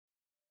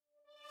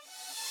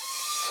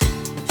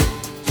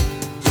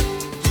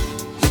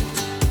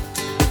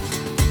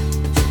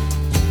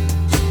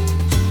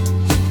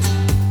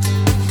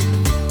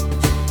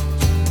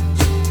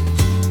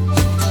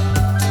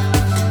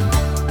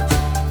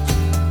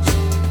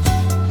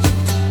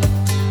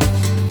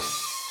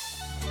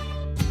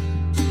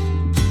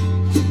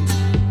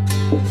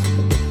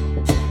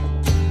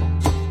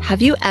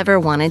Have you ever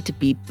wanted to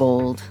be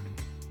bold,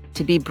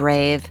 to be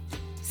brave,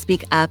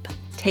 speak up,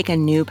 take a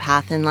new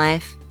path in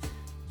life,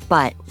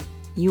 but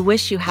you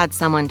wish you had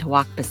someone to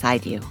walk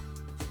beside you?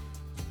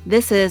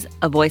 This is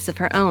A Voice of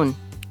Her Own,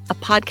 a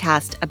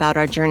podcast about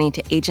our journey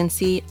to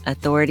agency,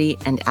 authority,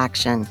 and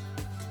action.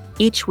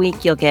 Each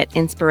week you'll get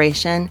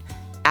inspiration,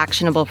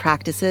 actionable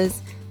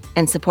practices,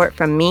 and support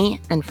from me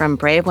and from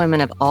brave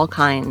women of all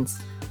kinds,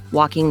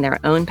 walking their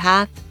own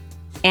path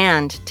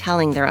and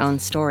telling their own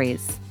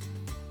stories.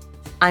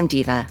 I'm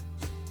Diva.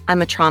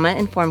 I'm a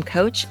trauma-informed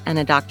coach and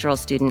a doctoral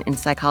student in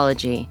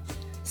psychology.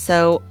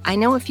 So I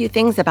know a few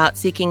things about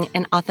seeking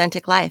an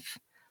authentic life,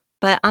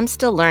 but I'm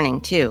still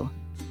learning too.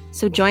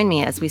 So join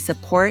me as we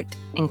support,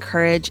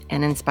 encourage,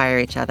 and inspire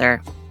each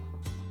other.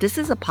 This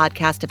is a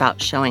podcast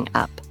about showing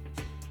up.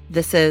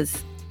 This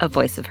is A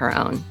Voice of Her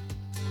Own.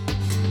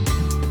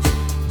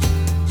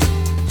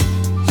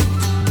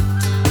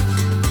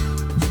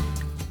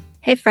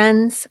 Hey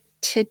friends,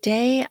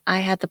 today I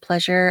had the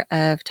pleasure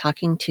of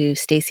talking to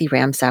Stacey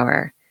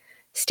Ramsower.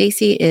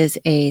 Stacey is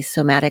a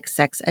somatic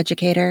sex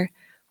educator,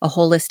 a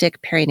holistic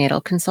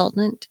perinatal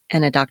consultant,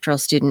 and a doctoral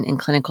student in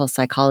clinical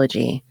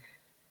psychology.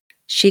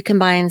 She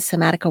combines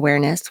somatic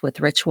awareness with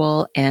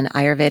ritual and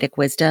Ayurvedic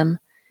wisdom,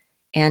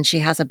 and she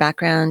has a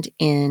background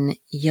in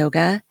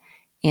yoga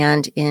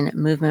and in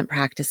movement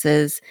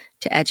practices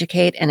to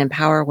educate and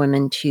empower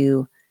women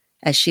to,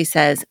 as she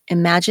says,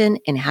 imagine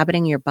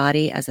inhabiting your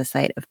body as a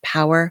site of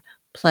power,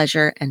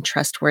 pleasure, and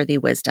trustworthy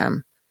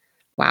wisdom.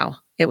 Wow,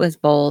 it was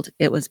bold,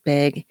 it was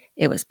big,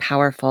 it was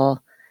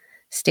powerful.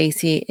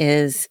 Stacey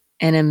is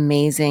an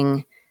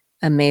amazing,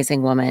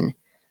 amazing woman.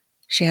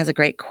 She has a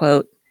great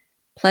quote: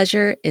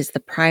 "Pleasure is the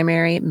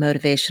primary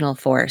motivational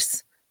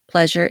force.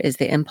 Pleasure is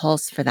the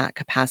impulse for that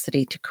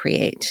capacity to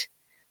create."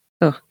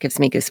 Oh, gives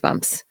me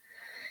goosebumps.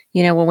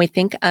 You know, when we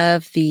think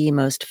of the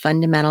most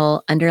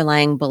fundamental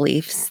underlying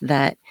beliefs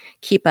that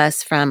keep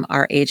us from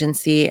our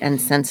agency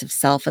and sense of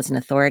self as an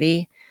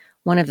authority,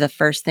 one of the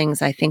first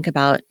things I think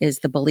about is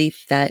the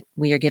belief that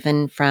we are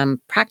given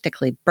from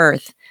practically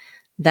birth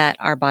that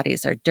our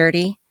bodies are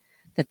dirty,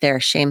 that they're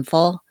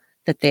shameful,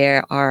 that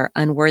they are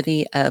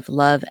unworthy of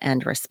love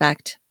and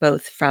respect,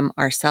 both from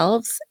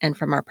ourselves and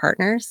from our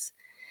partners.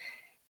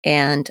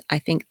 And I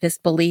think this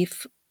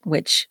belief,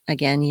 which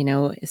again,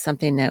 is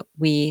something that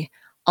we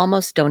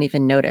almost don't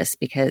even notice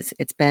because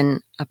it's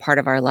been a part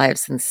of our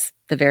lives since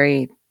the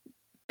very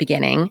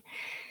beginning,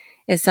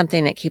 is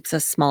something that keeps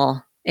us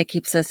small. It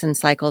keeps us in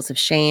cycles of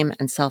shame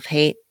and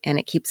self-hate, and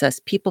it keeps us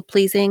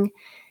people-pleasing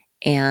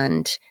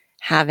and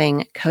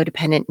having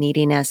codependent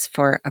neediness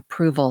for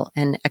approval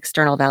and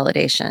external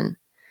validation.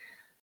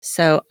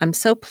 So I'm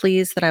so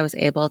pleased that I was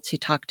able to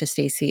talk to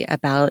Stacey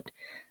about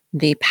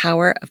the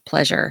power of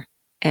pleasure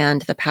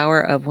and the power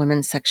of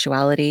women's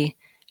sexuality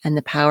and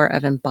the power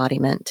of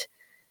embodiment.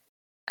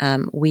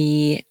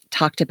 We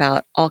talked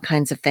about all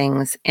kinds of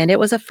things, and it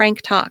was a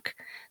frank talk.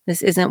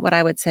 This isn't what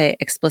I would say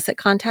explicit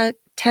content,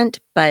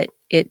 but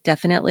it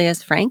definitely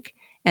is frank,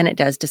 and it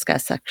does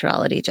discuss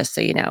sexuality, just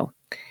so you know.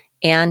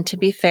 And to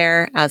be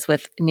fair, as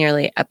with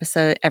nearly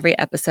every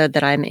episode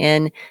that I'm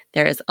in,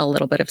 there is a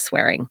little bit of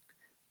swearing.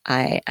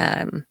 I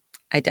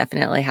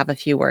definitely have a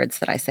few words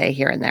that I say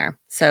here and there.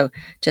 So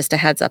just a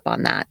heads up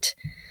on that.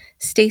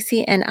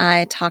 Stacey and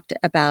I talked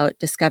about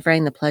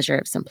discovering the pleasure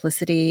of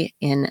simplicity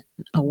in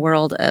a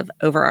world of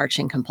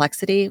overarching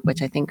complexity,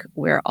 which I think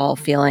we're all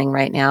feeling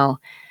right now.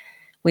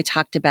 We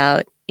talked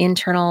about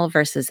internal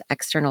versus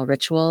external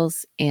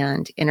rituals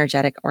and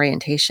energetic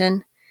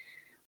orientation.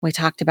 We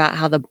talked about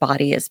how the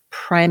body is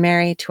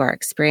primary to our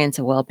experience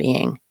of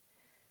well-being.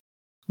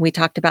 We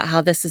talked about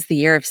how this is the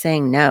year of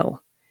saying no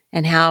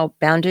and how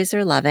boundaries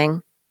are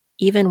loving,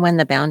 even when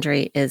the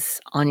boundary is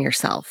on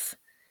yourself.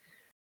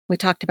 We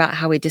talked about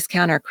how we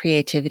discount our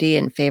creativity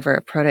in favor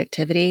of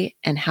productivity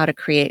and how to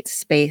create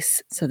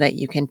space so that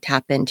you can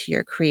tap into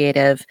your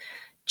creative,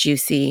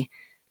 juicy,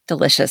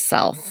 delicious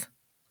self.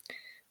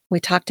 We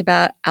talked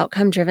about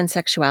outcome-driven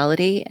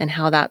sexuality and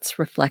how that's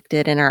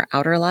reflected in our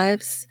outer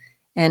lives.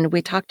 And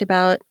we talked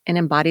about an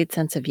embodied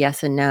sense of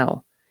yes and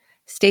no.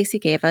 Stacey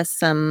gave us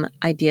some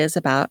ideas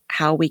about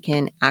how we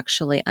can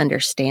actually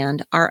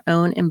understand our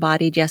own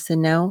embodied yes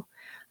and no.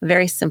 A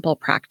very simple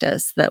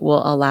practice that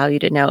will allow you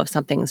to know if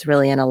something's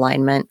really in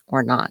alignment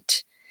or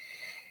not.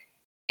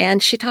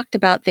 And she talked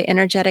about the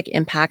energetic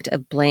impact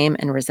of blame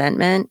and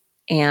resentment,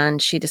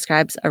 and she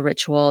describes a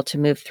ritual to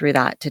move through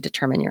that to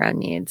determine your own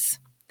needs.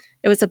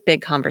 It was a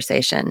big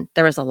conversation.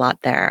 There was a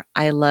lot there.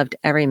 I loved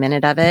every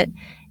minute of it,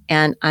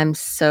 and I'm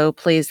so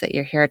pleased that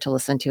you're here to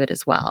listen to it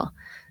as well.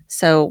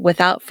 So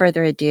without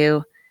further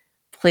ado,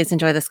 please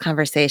enjoy this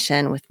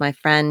conversation with my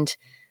friend,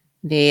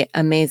 the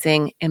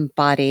amazing,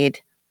 embodied,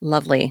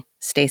 lovely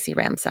Stacey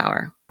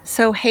Ramsower.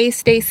 So, hey,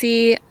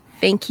 Stacey,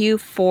 thank you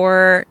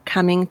for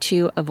coming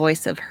to A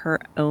Voice of Her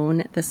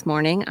Own this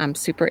morning. I'm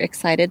super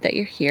excited that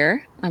you're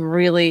here. I'm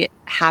really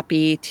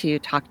happy to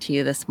talk to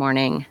you this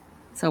morning.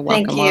 So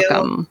welcome, Thank you.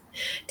 welcome.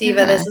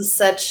 Diva, Yeah. This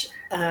is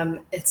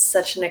it's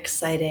such an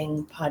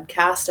exciting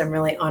podcast. I'm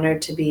really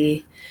honored to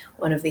be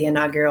one of the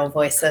inaugural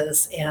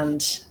voices,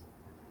 and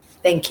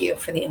thank you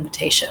for the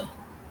invitation.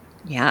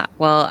 Yeah.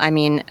 Well, I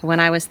mean, when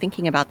I was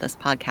thinking about this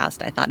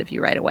podcast, I thought of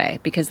you right away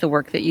because the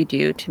work that you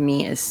do to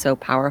me is so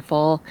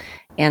powerful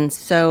and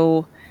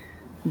so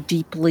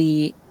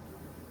deeply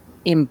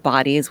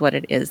embodies what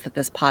it is that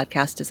this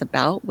podcast is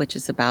about, which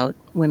is about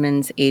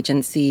women's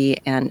agency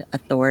and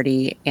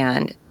authority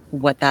and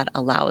what that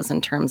allows in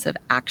terms of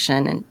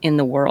action and in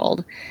the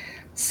world.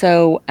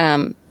 So,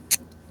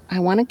 I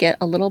want to get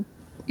a little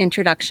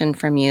introduction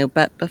from you,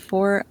 but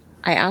before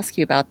I ask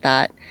you about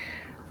that,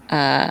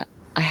 uh,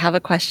 I have a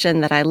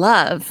question that I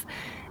love,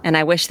 and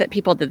I wish that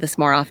people did this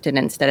more often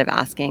instead of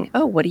asking,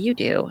 "Oh, what do you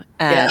do?"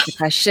 Yeah. The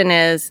question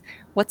is,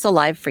 "What's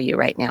alive for you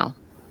right now?"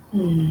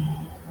 Hmm.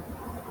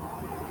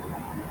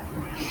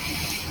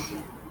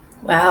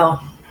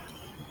 Wow.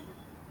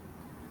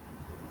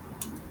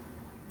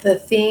 The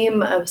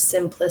theme of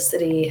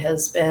simplicity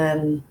has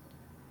been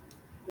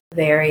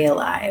very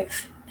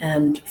alive.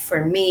 And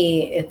for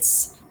me,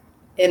 it's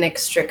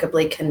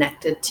inextricably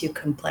connected to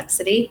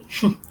complexity.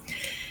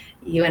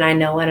 You and I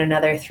know one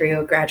another through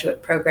a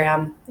graduate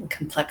program, and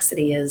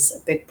complexity is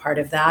a big part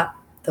of that.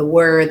 The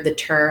word, the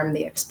term,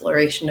 the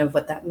exploration of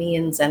what that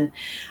means. And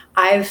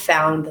I've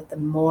found that the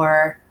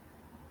more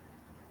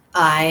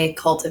I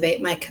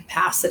cultivate my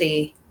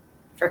capacity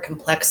for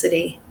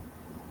complexity,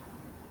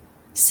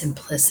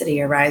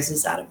 simplicity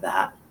arises out of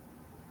that.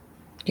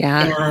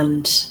 Yeah.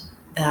 And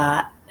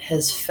that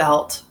has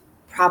felt,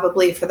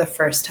 probably for the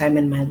first time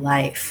in my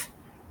life,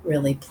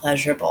 really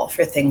pleasurable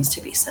for things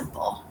to be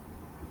simple.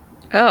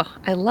 Oh,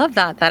 I love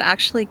that. That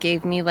actually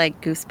gave me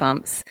like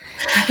goosebumps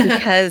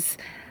because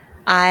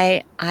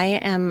I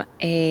am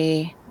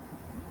a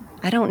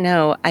I don't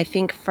know. I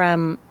think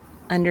from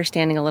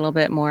understanding a little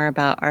bit more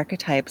about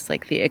archetypes,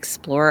 like the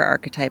explorer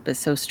archetype is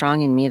so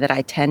strong in me that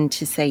I tend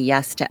to say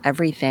yes to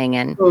everything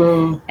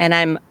Mm.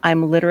 and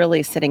I'm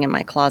literally sitting in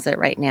my closet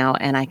right now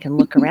and I can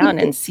look around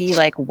and see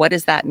like what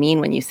does that mean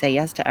when you say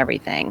yes to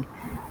everything?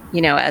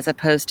 As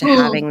opposed to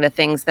Mm. having the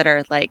things that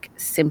are like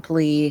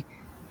simply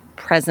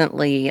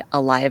presently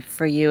alive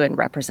for you and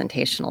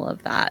representational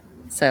of that.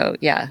 So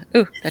yeah,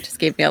 ooh, that just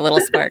gave me a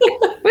little spark.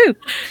 Woo!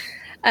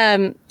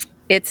 Um,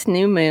 it's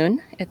new moon.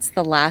 It's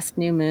the last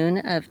new moon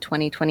of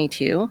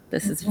 2022.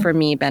 This has for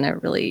me been a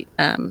really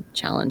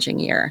challenging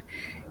year.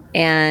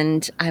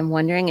 And I'm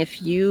wondering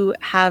if you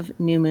have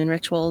new moon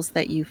rituals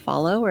that you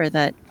follow or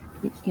that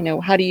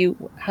how do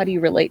you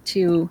relate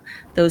to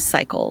those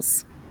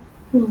cycles?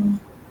 Mm.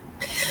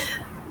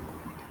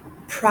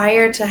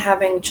 Prior to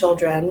having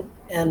children,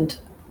 and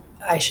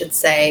I should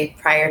say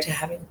prior to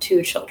having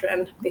two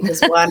children,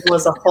 because one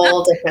was a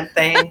whole different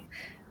thing,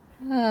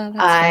 Oh, that's funny.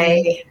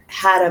 I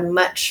had a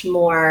much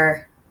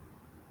more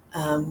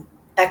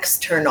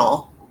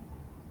external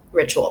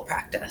ritual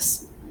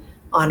practice,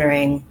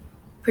 honoring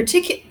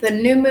the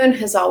new moon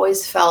has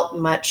always felt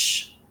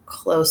much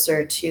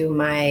closer to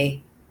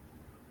my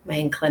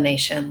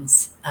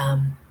inclinations.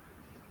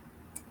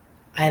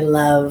 I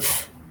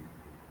love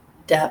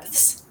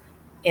depths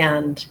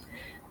and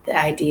the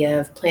idea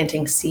of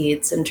planting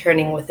seeds and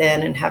turning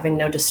within and having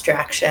no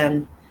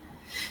distraction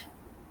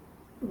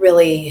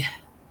really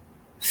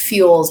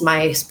fuels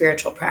my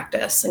spiritual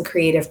practice and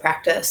creative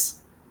practice.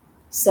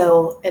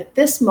 So at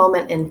this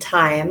moment in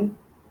time,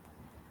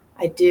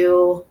 I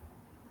do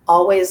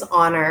always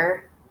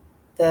honor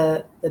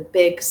the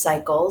big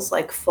cycles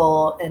like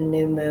full and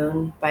new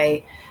moon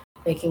by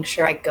making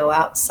sure I go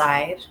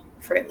outside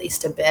for at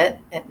least a bit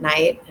at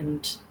night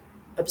and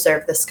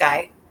observe the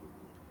sky.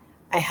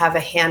 I have a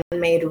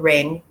handmade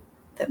ring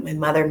that my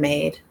mother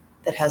made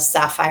that has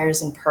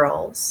sapphires and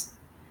pearls.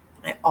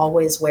 I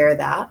always wear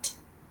that.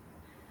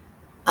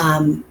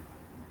 And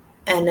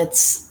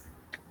it's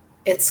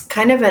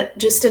kind of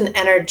just an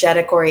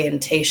energetic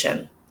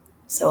orientation.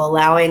 So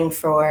allowing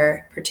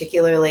for,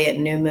 particularly at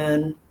new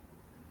moon,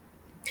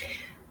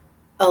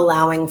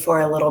 allowing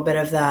for a little bit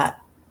of that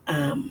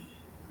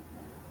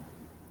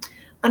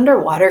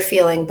underwater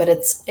feeling, but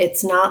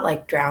it's not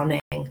like drowning.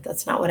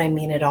 That's not what I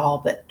mean at all,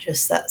 but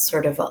just that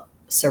sort of a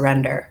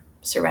surrender.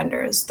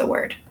 Surrender is the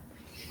word.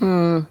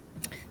 Mm,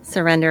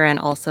 surrender and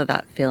also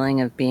that feeling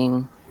of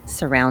being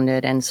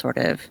surrounded and sort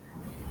of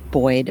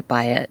buoyed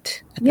by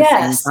it at the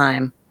same Yes.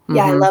 time.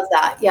 Yeah, I Hmm. love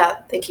that. Yeah,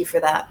 thank you for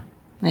that.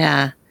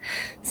 Yeah.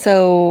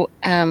 So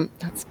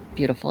that's a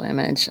beautiful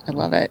image. I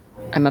love it.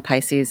 I'm a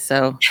Pisces,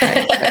 so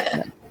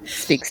that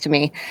speaks to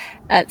me.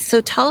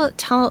 So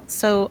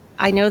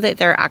I know that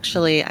they're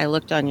actually, I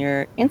looked on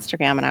your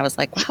Instagram and I was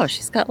like, wow,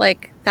 she's got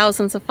like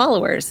thousands of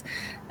followers.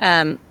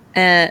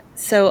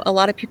 So a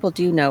lot of people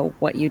do know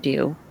what you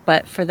do,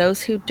 but for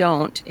those who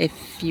don't,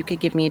 if you could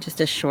give me just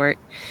a short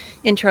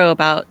intro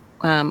about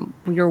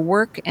your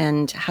work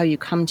and how you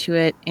come to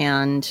it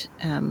and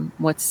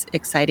what's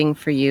exciting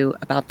for you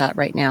about that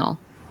right now.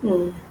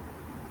 Hmm.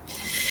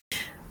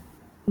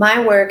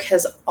 My work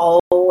has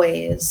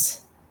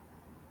always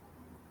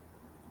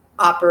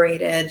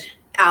operated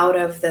out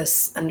of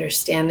this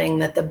understanding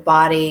that the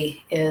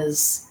body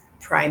is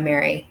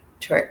primary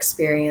to our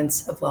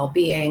experience of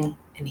well-being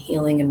and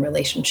healing and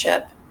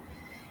relationship.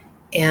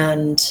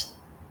 And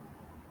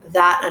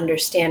that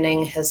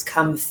understanding has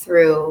come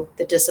through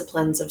the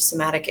disciplines of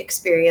somatic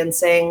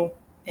experiencing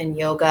and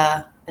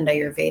yoga and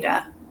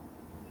Ayurveda.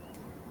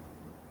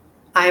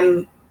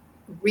 I'm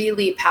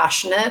really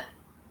passionate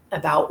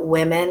about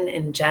women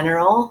in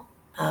general.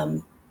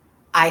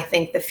 I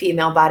think the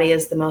female body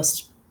is the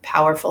most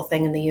powerful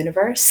thing in the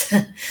universe.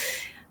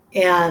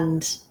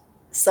 And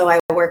so I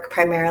work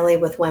primarily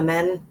with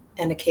women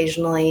and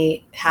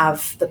occasionally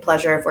have the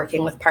pleasure of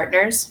working with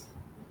partners,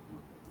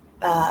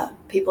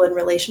 people in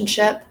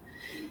relationship.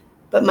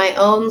 But my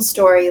own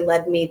story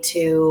led me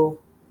to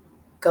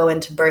go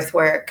into birth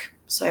work.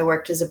 So I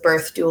worked as a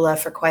birth doula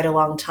for quite a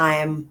long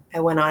time. I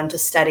went on to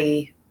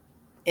study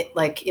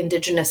like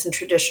indigenous and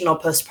traditional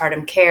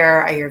postpartum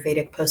care,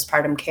 Ayurvedic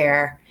postpartum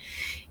care,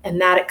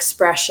 and that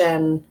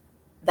expression,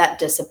 that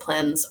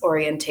discipline's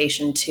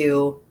orientation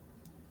to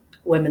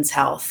women's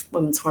health,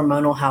 women's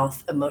hormonal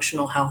health,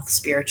 emotional health,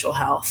 spiritual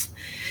health,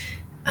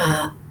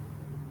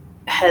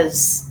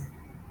 has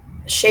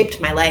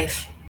shaped my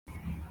life.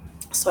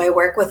 So I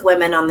work with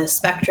women on this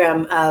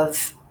spectrum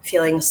of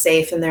feeling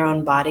safe in their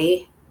own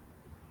body,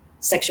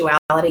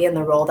 sexuality and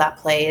the role that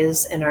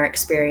plays in our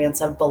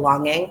experience of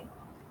belonging,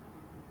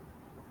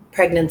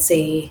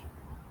 pregnancy,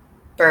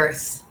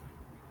 birth,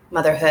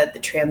 motherhood, the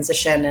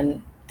transition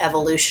and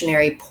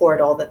evolutionary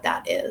portal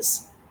that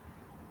is.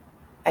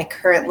 I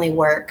currently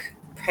work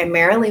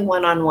primarily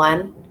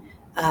one-on-one.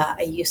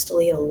 I used to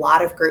lead a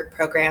lot of group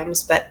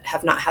programs, but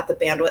have not had the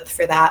bandwidth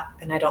for that.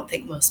 And I don't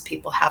think most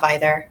people have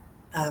either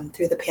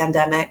through the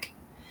pandemic.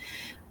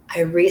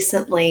 I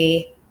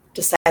recently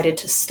decided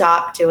to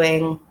stop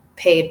doing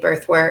paid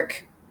birth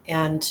work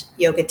and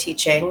yoga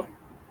teaching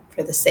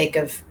for the sake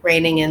of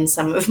reining in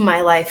some of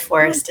my life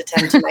force to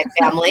tend to my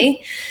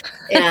family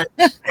and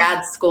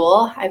grad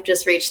school. I've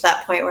just reached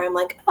that point where I'm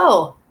like,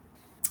 oh,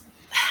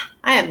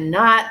 I am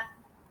not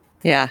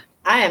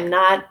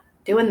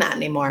doing that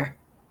anymore.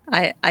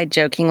 I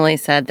jokingly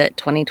said that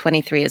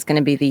 2023 is going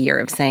to be the year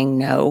of saying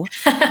no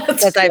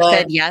because I've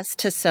said yes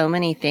to so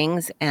many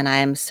things and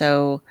I'm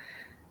so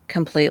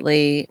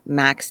completely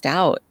maxed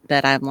out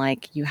that I'm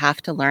like, you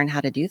have to learn how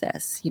to do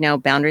this.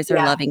 Boundaries are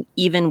loving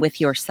even with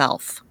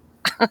yourself.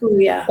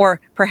 Yeah. Or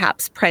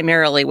perhaps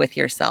primarily with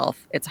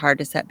yourself. It's hard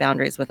to set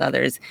boundaries with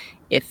others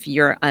if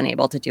you're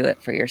unable to do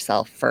it for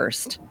yourself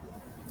first.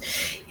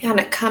 Yeah, and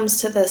it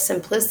comes to the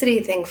simplicity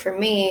thing for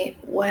me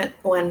when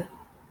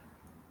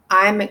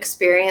I'm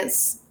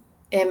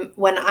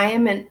when I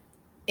am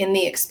in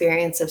the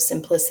experience of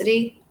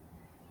simplicity,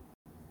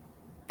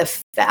 the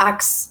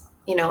facts,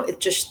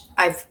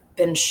 I've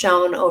been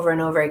shown over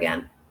and over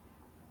again.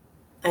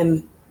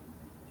 I'm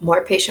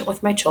more patient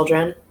with my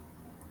children.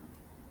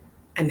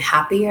 I'm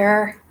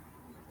happier,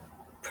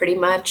 pretty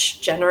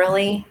much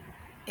generally,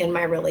 in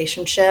my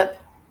relationship.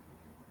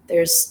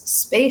 There's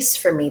space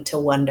for me to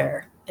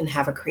wonder and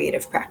have a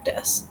creative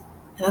practice.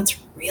 And that's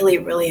really,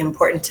 really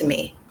important to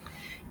me.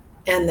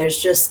 And there's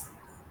just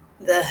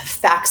the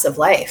facts of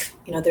life.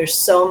 There's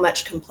so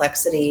much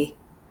complexity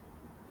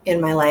in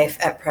my life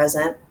at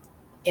present.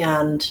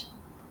 And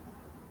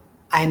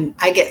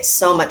I get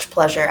so much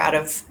pleasure out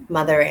of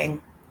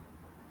mothering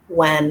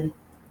when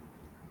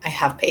I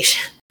have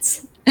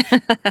patience.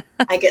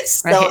 I get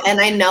Right. and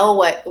I know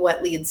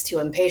what leads to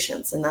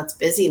impatience, and that's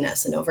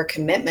busyness and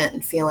overcommitment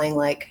and feeling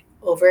like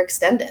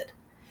overextended.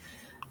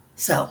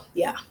 So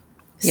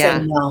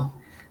saying no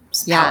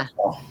is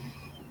powerful.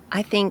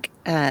 I think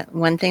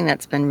one thing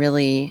that's been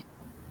really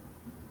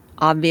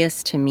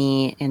obvious to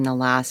me in the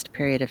last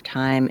period of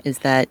time is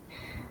that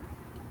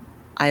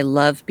I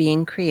love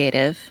being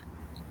creative.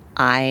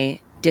 I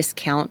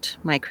discount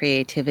my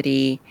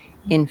creativity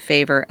in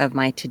favor of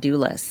my to-do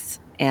lists.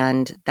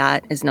 And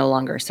that is no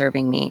longer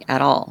serving me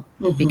at all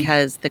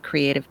because the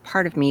creative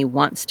part of me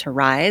wants to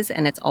rise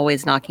and it's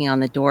always knocking on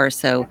the door.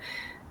 So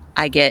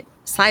I get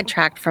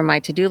sidetracked from my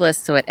to-do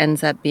list. So it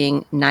ends up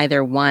being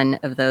neither one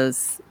of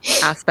those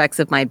aspects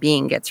of my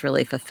being gets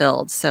really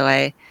fulfilled. So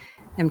I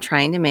am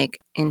trying to make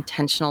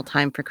intentional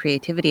time for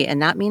creativity.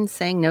 And that means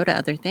saying no to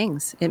other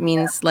things. It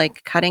means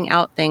like cutting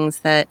out things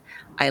that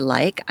I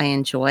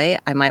enjoy,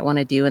 I might want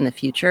to do in the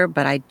future,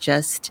 but I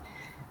just,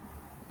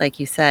 like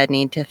you said,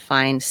 need to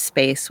find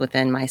space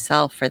within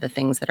myself for the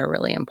things that are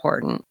really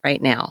important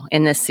right now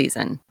in this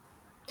season.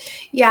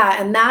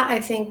 Yeah. And that I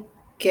think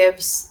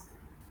gives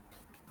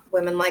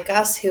women like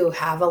us who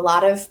have a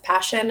lot of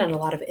passion and a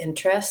lot of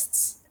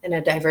interests and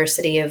a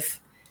diversity of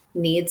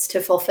needs to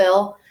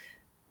fulfill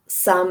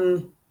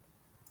some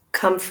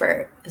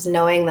comfort, is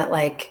knowing that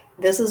like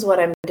this is what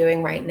I'm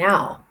doing right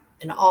now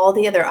and all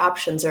the other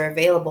options are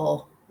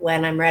available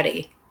when I'm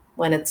ready,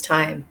 when it's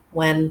time,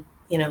 when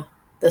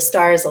the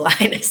stars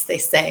align, as they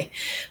say.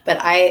 But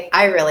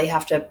I really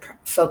have to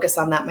focus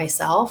on that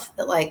myself,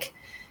 that like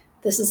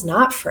this is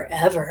not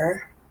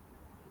forever.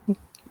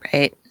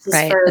 Right. This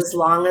is for as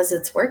long as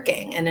it's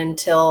working and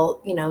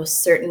until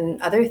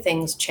certain other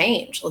things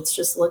change. Let's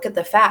just look at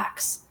the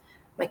facts.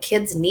 My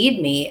kids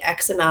need me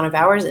X amount of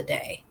hours a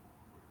day.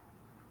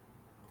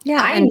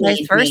 Yeah, I and vice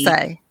need me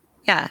versa.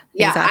 Yeah,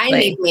 Yeah, I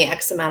need exactly. me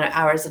X amount of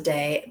hours a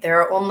day. There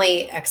are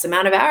only X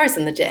amount of hours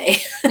in the day.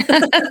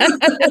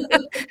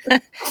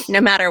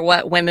 No matter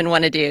what women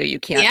want to do, you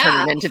can't turn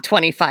Yeah. it into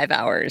 25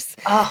 hours.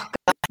 Oh,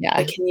 Yeah.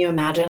 God, can you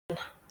imagine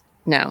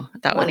No,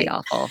 that would be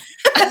wanting? awful.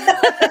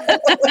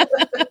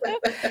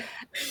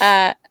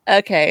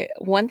 Okay.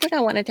 One thing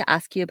I wanted to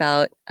ask you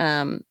about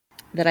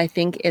that I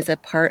think is a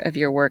part of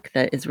your work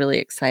that is really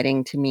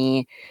exciting to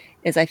me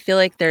is I feel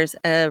like there's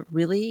a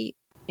really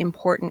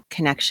important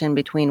connection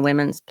between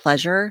women's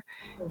pleasure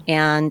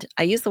and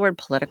I use the word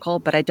political,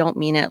 but I don't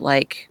mean it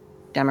like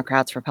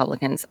Democrats,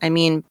 Republicans. I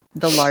mean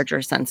the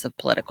larger sense of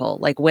political,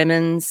 like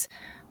women's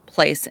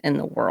place in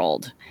the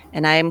world.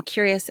 And I am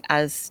curious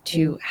as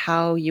to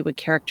how you would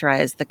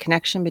characterize the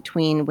connection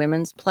between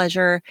women's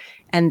pleasure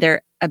and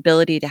their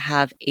ability to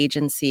have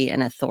agency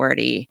and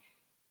authority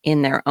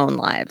in their own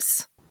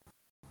lives.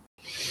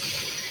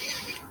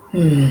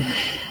 Hmm.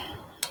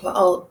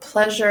 Well,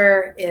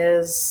 pleasure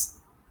is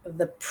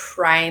the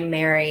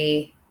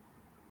primary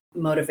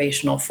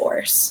motivational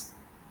force.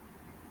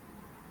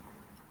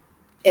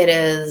 It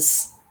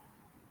is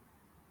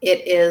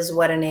it is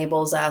what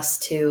enables us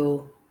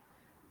to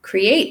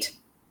create,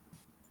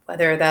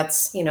 whether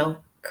that's,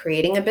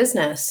 creating a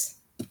business,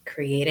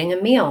 creating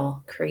a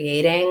meal,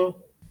 creating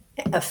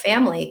a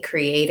family,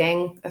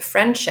 creating a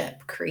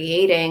friendship,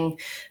 creating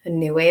a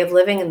new way of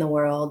living in the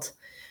world.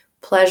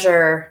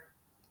 Pleasure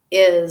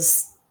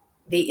is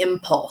the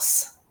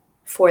impulse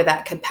for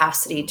that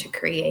capacity to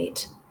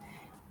create.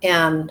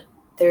 And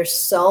there's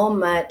so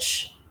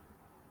much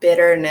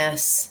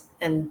bitterness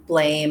and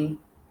blame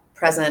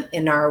present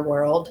in our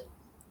world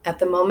at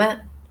the moment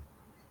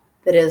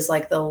that is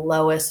like the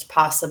lowest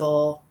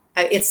possible.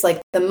 It's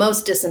like the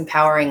most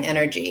disempowering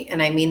energy.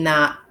 And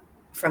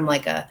from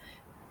like a,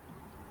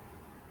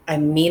 I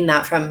mean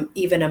that from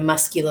even a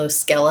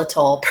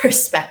musculoskeletal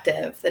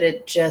perspective, that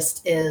it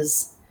just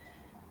is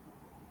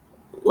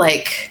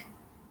like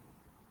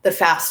the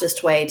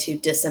fastest way to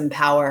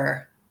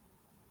disempower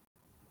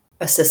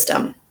a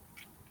system.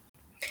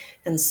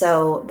 And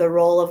so the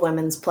role of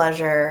women's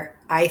pleasure,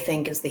 I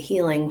think, is the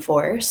healing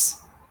force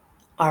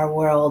our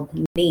world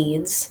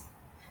needs,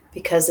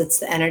 because it's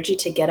the energy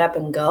to get up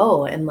and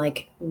go and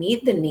like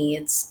meet the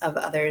needs of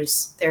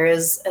others. There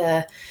is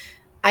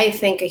I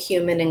think, a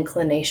human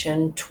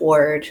inclination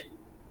toward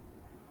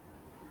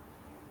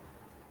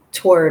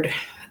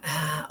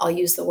I'll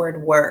use the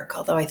word work,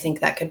 although I think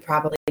that could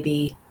probably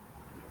be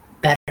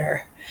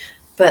better,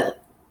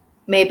 but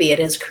maybe it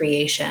is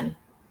creation.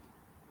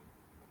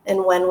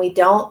 And when we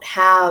don't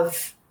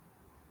have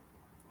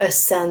a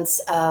sense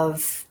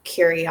of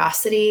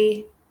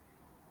curiosity,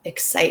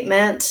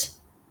 excitement,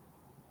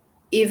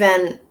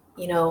 even,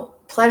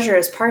 pleasure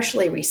is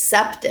partially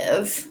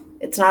receptive.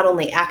 It's not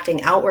only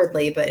acting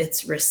outwardly, but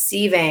it's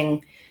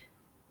receiving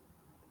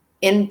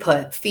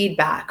input,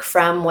 feedback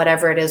from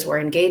whatever it is we're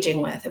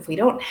engaging with. If we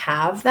don't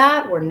have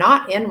that, we're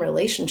not in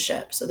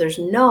relationship. So there's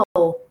no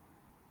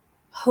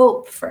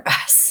hope for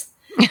us.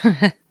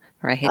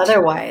 Right.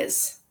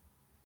 Otherwise,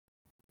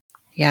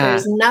 Yeah.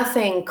 there's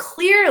nothing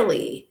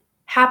clearly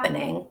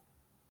happening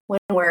when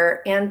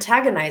we're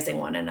antagonizing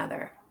one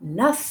another.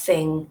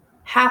 Nothing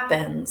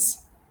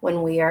happens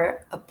when we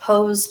are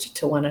opposed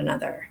to one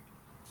another.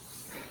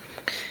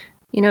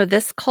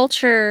 This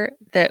culture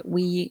that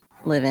we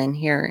live in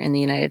here in the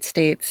United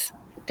States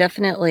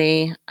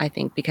definitely, I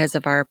think, because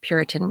of our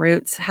Puritan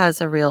roots,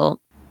 has a real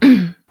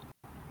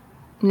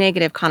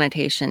negative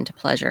connotation to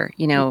pleasure.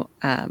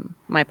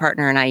 My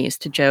partner and I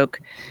used to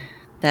joke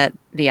that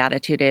the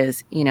attitude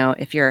is,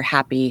 if you're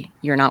happy,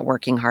 you're not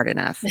working hard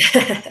enough.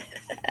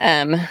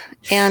 Um,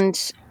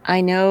 and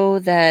I know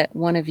that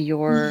one of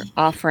your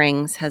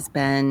offerings has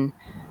been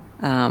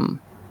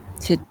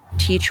to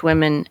teach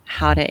women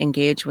how to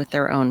engage with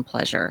their own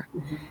pleasure.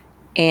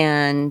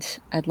 And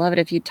I'd love it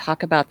if you'd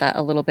talk about that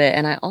a little bit.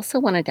 And I also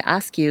wanted to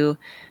ask you,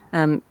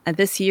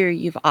 this year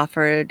you've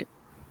offered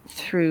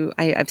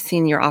I've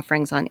seen your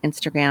offerings on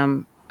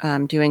Instagram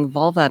doing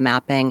vulva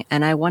mapping.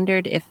 And I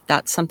wondered if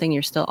that's something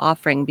you're still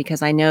offering,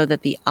 because I know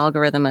that the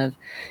algorithm of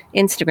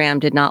Instagram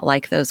did not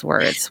like those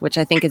words, which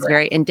I think is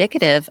very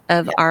indicative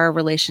of Yeah. our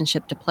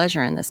relationship to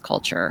pleasure in this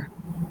culture.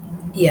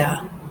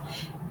 Yeah.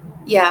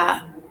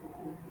 Yeah.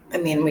 I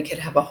mean, we could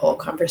have a whole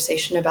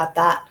conversation about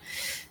that.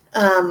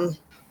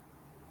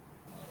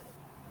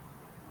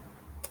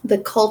 The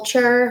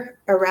culture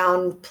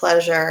around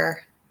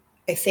pleasure,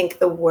 I think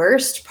the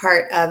worst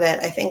part of it,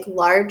 I think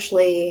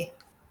largely,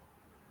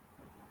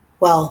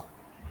 well,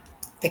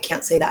 I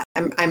can't say that.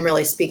 I'm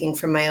really speaking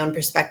from my own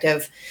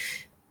perspective.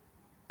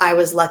 I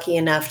was lucky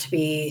enough to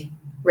be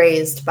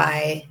raised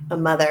by a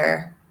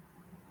mother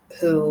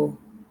who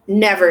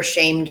never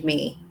shamed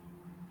me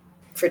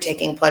for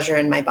taking pleasure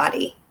in my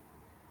body,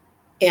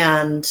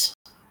 and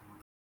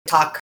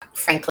talk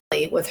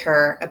frankly with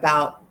her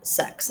about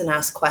sex and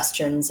ask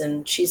questions.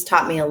 And she's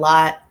taught me a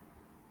lot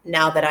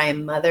now that I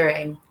am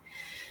mothering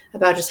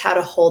about just how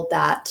to hold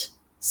that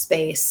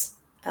space.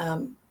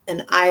 And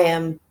I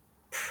am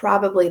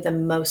probably the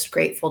most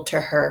grateful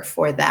to her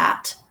for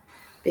that.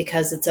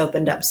 because it's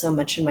opened up so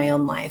much in my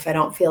own life. I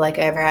don't feel like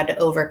I ever had to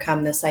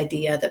overcome this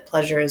idea that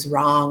pleasure is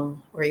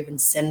wrong or even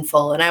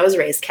sinful. And I was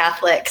raised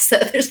Catholic, so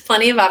there's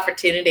plenty of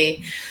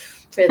opportunity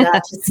for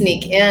that to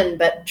sneak in.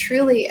 But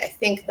truly, I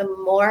think the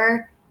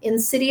more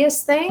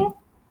insidious thing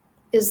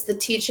is the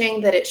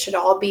teaching that it should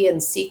all be in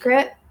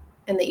secret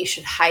and that you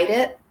should hide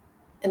it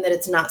and that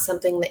it's not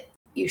something that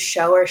you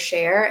show or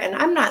share. And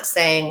I'm not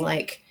saying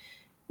like,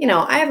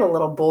 I have a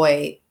little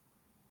boy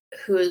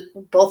who,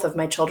 both of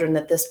my children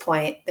at this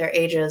point, their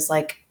ages,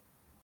 like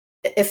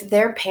if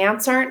their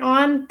pants aren't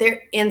on,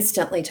 they're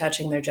instantly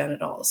touching their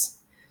genitals.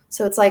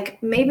 So it's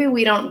like, maybe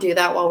we don't do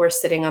that while we're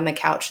sitting on the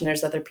couch and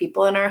there's other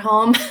people in our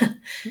home.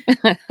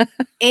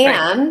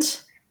 And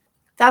right.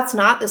 That's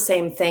not the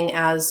same thing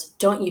as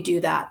don't you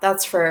do that.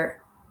 That's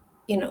for,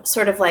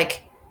 sort of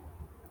like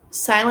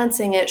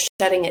silencing it,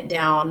 shutting it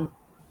down,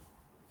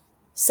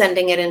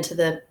 sending it into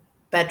the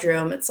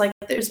bedroom. It's like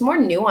there's more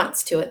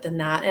nuance to it than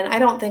that. And I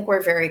don't think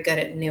we're very good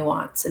at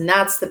nuance. And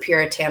that's the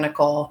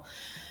puritanical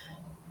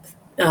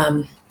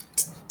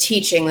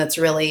teaching that's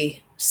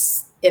really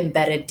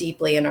embedded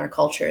deeply in our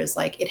culture, is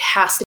like it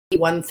has to be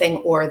one thing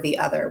or the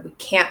other. We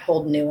can't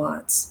hold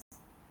nuance.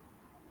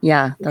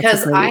 Yeah.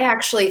 Because I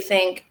actually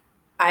think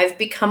I've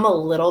become a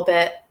little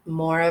bit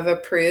more of a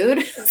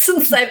prude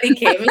since I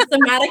became a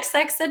somatic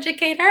sex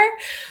educator.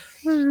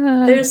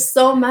 There's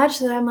so much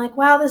that I'm like,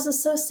 wow, this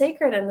is so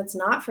sacred, and it's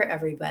not for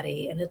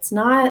everybody. And it's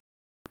not,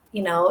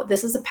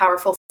 this is a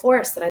powerful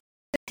force that I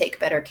take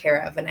better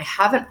care of. And I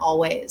haven't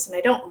always, and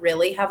I don't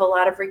really have a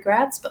lot of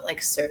regrets, but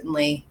like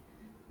certainly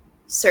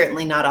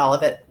not all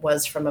of it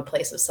was from a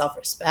place of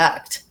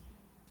self-respect.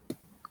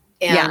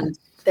 And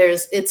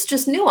it's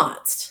just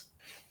nuanced.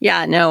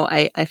 Yeah, no,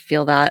 I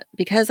feel that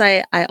because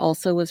I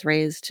also was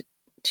raised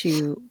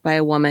by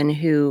a woman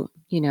who,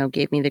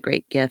 gave me the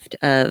great gift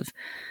of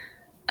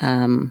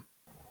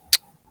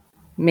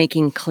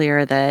making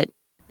clear that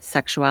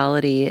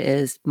sexuality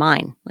is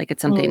mine. Like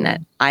it's something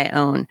that I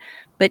own.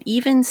 But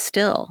even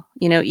still,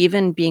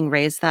 even being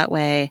raised that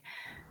way,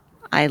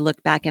 I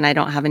look back and I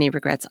don't have any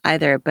regrets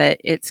either. But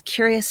it's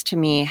curious to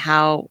me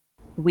how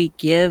we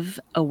give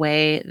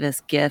away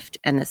this gift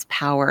and this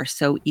power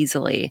so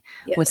easily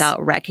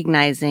without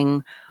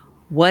recognizing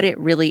what it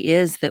really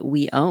is that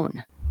we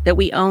own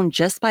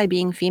just by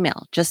being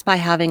female, just by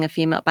having a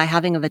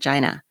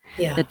vagina.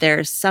 Yeah. That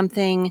there's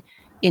something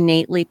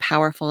innately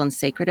powerful and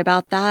sacred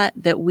about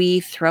that we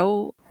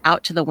throw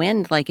out to the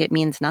wind like it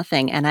means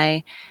nothing. And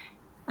I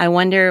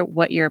wonder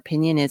what your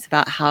opinion is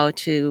about how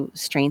to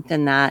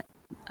strengthen that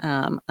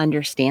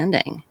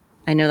understanding.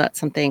 I know that's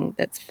something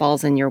that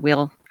falls in your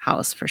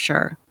wheelhouse for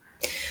sure.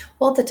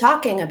 Well, the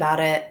talking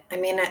about it, I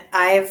mean,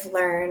 I've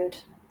learned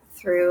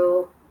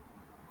through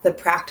the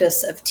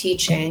practice of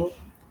teaching,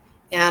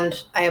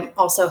 and I am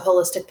also a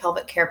holistic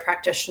pelvic care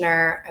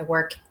practitioner. I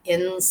work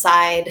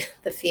inside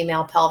the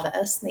female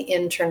pelvis, the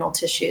internal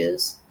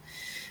tissues.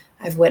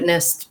 I've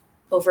witnessed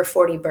over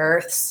 40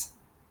 births.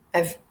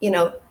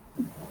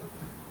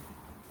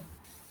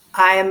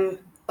 I'm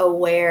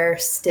aware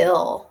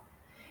still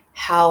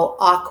how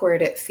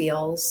awkward it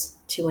feels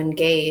to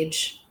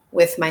engage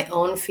with my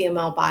own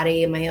female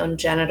body and my own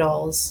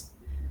genitals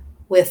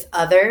with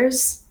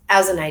others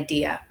as an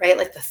idea, right?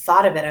 Like the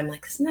thought of it, I'm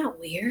like, isn't that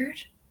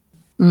weird?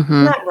 Mm-hmm.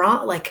 Isn't that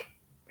wrong? Like,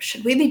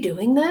 should we be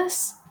doing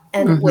this?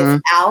 And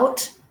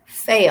without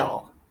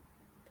fail,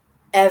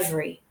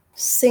 every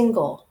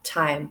single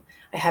time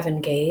I have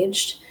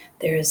engaged,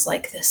 there's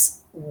like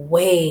this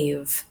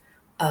wave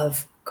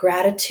of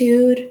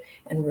gratitude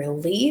and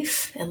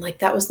relief. And like,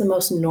 that was the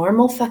most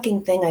normal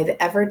fucking thing I've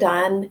ever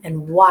done.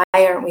 And why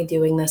aren't we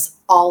doing this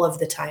all of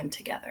the time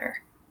together?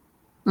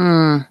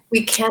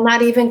 We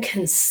cannot even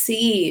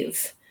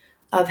conceive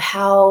of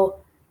how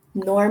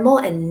normal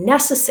and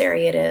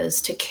necessary it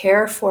is to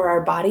care for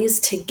our bodies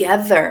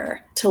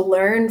together, to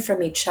learn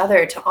from each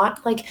other,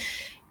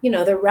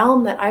 the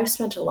realm that I've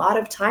spent a lot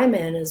of time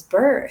in is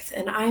birth.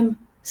 And I'm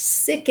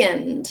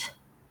sickened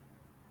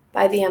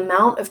by the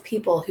amount of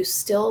people who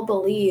still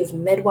believe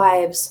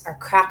midwives are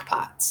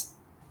crackpots.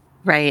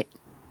 Right.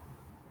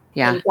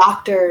 Yeah. And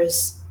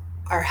doctors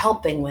are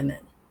helping women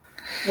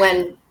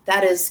when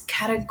that is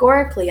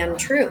categorically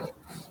untrue.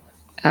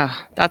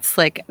 Oh,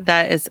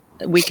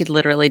 we could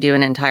literally do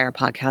an entire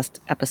podcast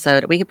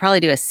episode. We could probably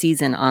do a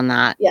season on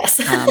that. Yes.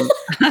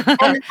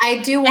 And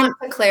I do want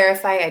to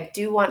clarify,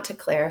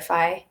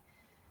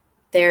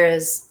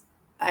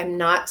 I'm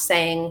not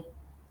saying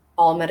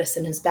all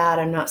medicine is bad.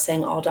 I'm not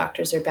saying all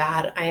doctors are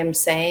bad. I am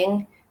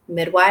saying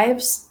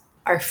midwives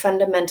are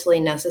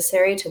fundamentally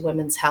necessary to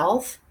women's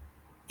health.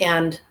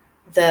 And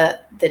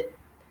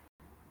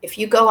if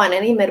you go on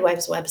any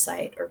midwife's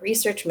website or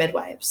research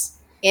midwives,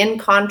 in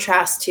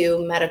contrast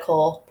to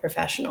medical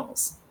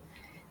professionals,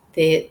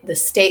 the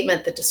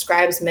statement that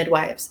describes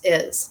midwives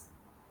is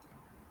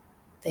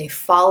they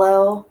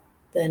follow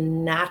the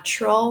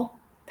natural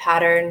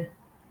pattern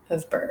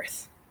of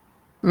birth.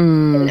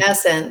 In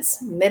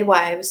essence,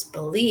 midwives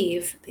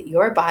believe that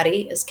your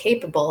body is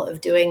capable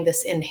of doing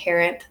this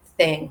inherent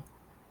thing,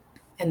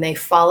 and they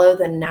follow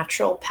the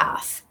natural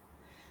path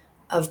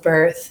of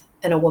birth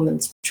and a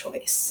woman's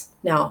choice.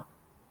 Now,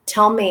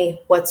 tell me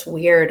what's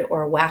weird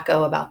or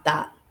wacko about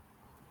that.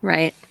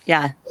 Right.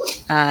 Yeah.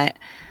 Uh,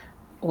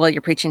 well,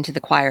 you're preaching to the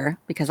choir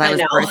because I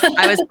know.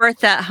 I was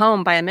birthed at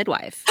home by a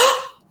midwife.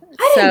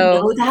 I didn't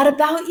So know that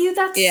about you.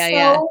 That's yeah,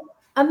 yeah. so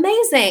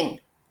amazing.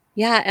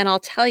 Yeah, and I'll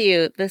tell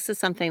you, this is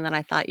something that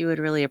I thought you would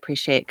really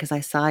appreciate because I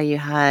saw you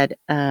had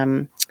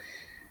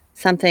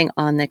something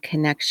on the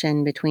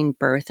connection between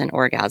birth and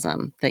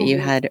orgasm that you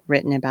Mhm. had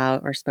written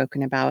about or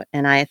spoken about.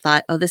 And I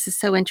thought, oh, this is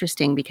so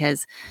interesting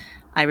because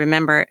I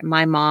remember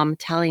my mom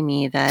telling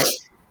me that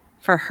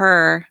for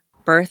her,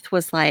 birth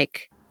was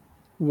like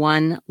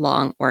one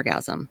long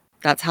orgasm.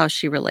 That's how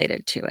she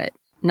related to it.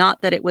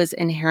 Not that it was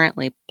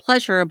inherently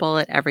pleasurable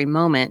at every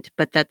moment,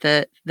 but that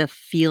the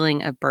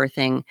feeling of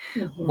birthing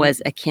Mhm.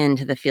 was akin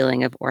to the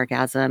feeling of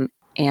orgasm,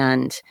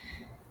 and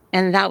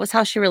that was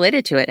how she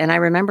related to it. And I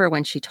remember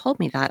when she told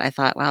me that, I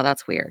thought, wow,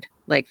 that's weird.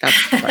 Like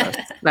that's gross.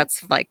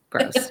 That's like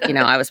gross.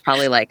 I was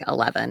probably like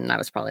 11 and I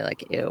was probably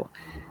like, ew,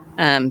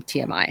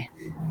 TMI.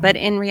 But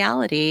in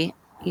reality,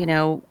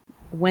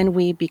 when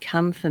we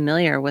become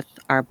familiar with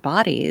our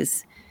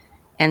bodies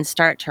and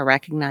start to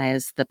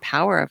recognize the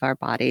power of our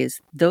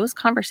bodies, those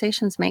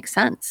conversations make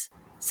sense.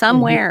 Mhm.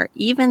 Somewhere,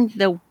 even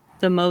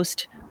the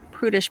most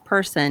prudish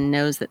person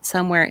knows that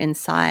somewhere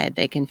inside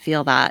they can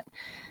feel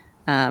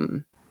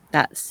um,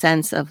 that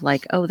sense of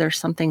like, oh, there's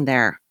something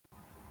there.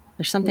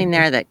 There's something Mhm.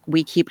 there that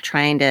we keep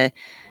trying to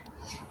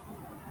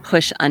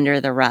push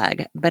under the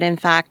rug. But in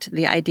fact,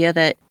 the idea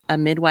that a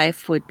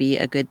midwife would be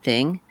a good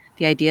thing,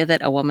 the idea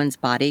that a woman's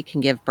body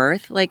can give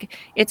birth, like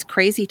it's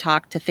crazy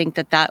talk to think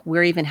that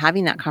we're even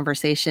having that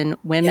conversation. Yeah.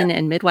 Women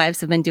and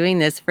midwives have been doing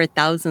this for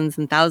thousands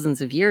and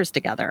thousands of years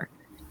together.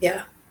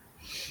 Yeah.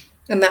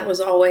 And that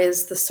was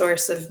always the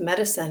source of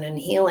medicine and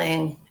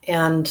healing.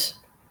 And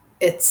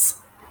it's,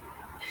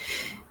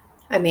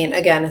 I mean,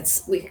 again,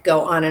 we could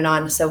go on and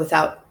on. So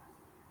without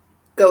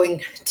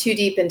going too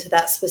deep into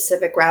that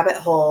specific rabbit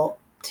hole,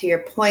 to your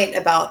point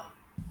about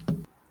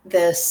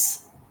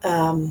this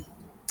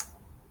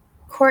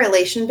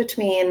correlation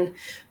between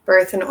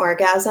birth and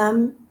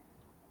orgasm,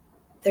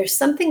 there's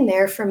something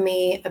there for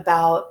me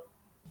about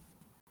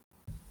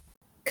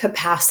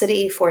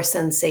capacity for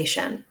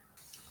sensation.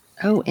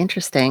 Oh,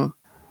 interesting.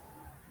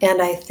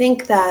 And I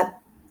think that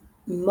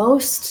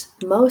most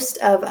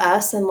of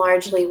us, and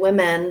largely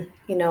women,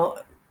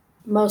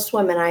 most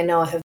women I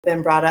know have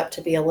been brought up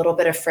to be a little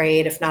bit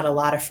afraid, if not a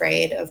lot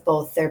afraid, of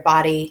both their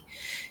body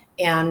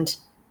and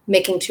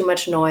making too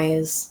much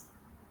noise,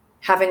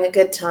 having a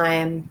good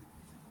time,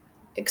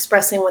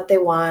 expressing what they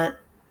want,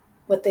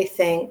 what they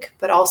think,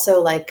 but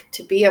also like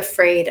to be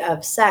afraid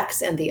of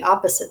sex and the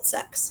opposite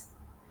sex.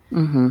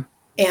 Mm-hmm.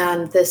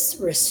 And this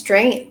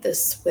restraint,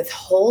 this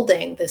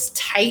withholding, this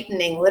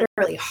tightening,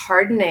 literally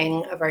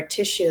hardening of our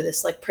tissue,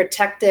 this like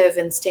protective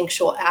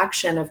instinctual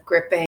action of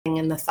gripping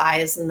in the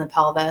thighs and the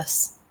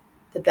pelvis,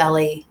 the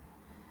belly,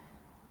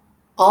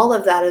 all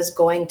of that is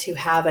going to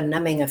have a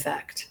numbing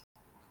effect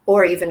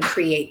or even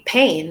create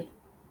pain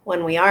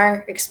when we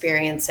are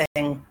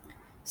experiencing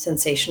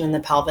sensation in the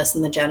pelvis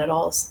and the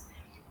genitals.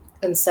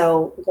 And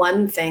so,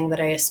 one thing that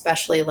I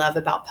especially love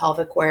about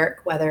pelvic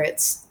work, whether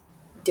it's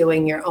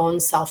doing your own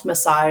self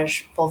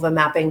massage, vulva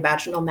mapping,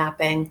 vaginal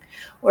mapping,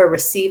 or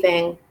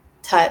receiving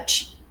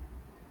touch,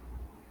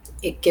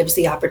 it gives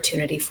the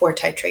opportunity for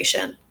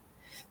titration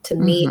to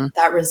meet Mm-hmm.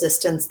 that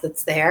resistance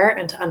that's there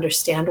and to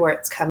understand where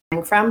it's coming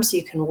from so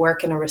you can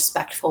work in a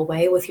respectful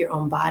way with your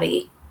own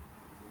body.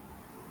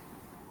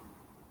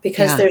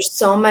 Because Yeah. there's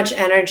so much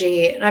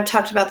energy, and I've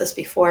talked about this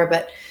before,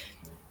 but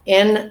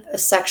in a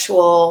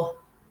sexual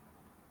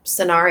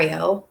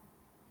scenario,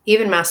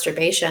 even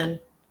masturbation,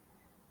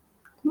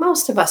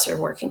 most of us are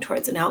working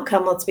towards an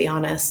outcome, let's be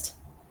honest.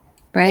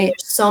 And Right.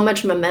 there's so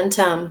much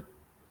momentum,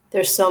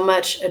 there's so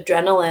much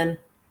adrenaline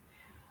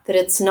that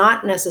it's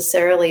not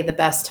necessarily the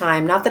best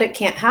time. Not that it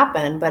can't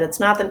happen, but it's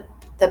not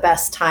the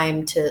best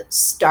time to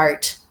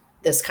start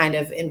this kind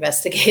of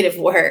investigative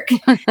work.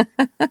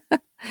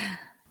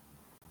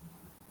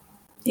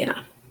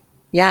 Yeah.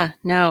 Yeah.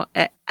 No,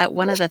 at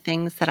one of the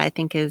things that I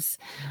think is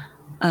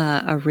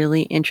a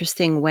really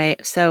interesting way.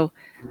 So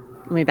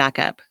let me back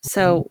up.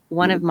 So,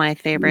 one of my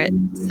favorite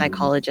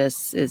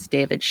psychologists is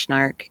David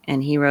Schnark,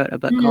 and he wrote a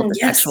book called The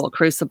Yes. Sexual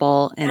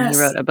Crucible, and he Yes.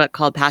 wrote a book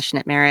called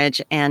Passionate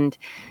Marriage, and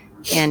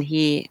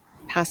he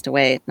passed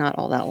away not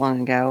all that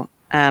long ago.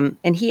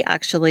 And he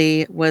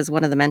actually was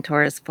one of the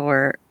mentors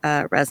for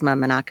Resma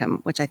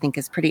Menachem, which I think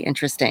is pretty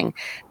interesting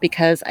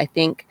because I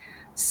think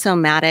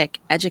somatic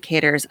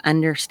educators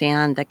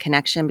understand the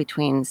connection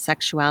between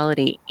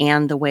sexuality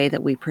and the way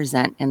that we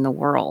present in the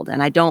world.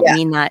 And I don't Yeah.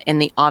 mean that in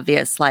the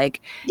obvious, like,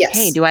 hey,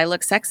 Yes. do I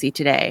look sexy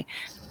today?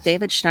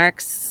 David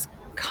Schnark's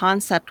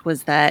concept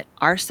was that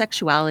our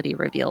sexuality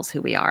reveals who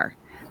we are,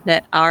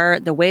 that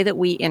the way that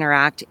we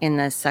interact in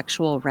the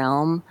sexual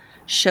realm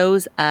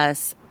shows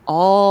us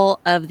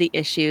all of the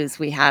issues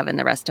we have in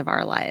the rest of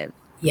our lives,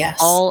 Yes.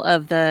 all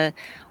of the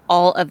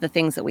all of the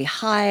things that we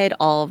hide,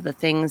 all of the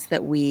things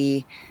that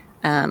we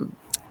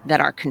that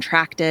are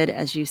contracted,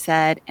 as you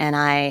said. And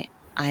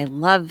I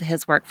love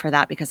his work for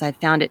that because I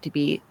found it to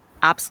be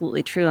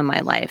absolutely true in my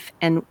life.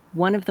 And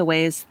one of the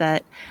ways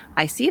that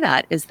I see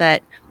that is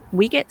that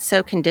we get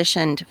so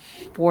conditioned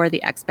for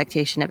the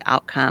expectation of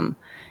outcome.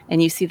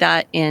 And you see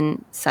that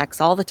in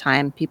sex all the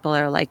time. People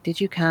are like,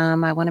 "Did you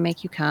come? I want to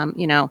make you come."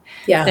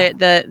 Yeah.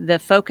 The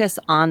focus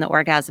on the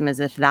orgasm as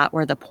if that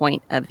were the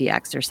point of the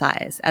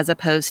exercise, as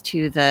opposed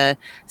to the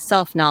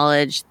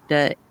self-knowledge,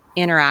 the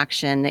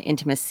interaction, the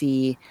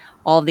intimacy,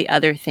 all the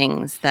other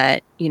things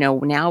that,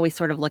 now we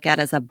sort of look at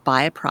as a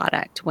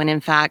byproduct when in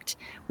fact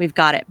we've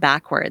got it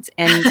backwards.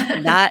 And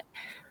that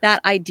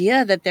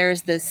idea that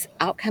there's this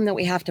outcome that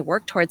we have to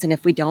work towards, and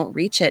if we don't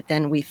reach it,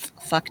 then we've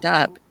fucked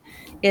up,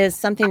 is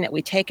something that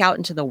we take out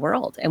into the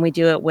world. And we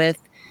do it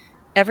with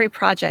every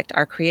project,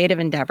 our creative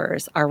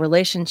endeavors, our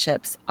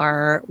relationships,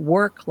 our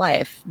work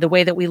life, the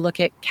way that we look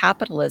at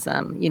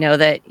capitalism,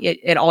 that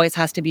it always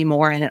has to be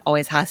more and it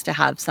always has to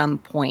have some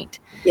point,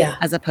 Yeah.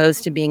 as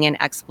opposed to being an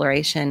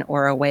exploration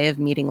or a way of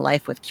meeting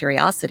life with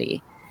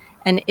curiosity.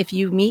 And if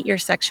you meet your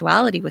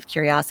sexuality with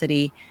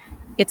curiosity,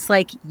 it's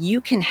like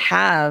you can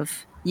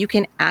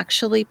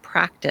actually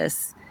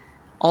practice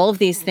all of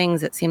these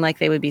things that seem like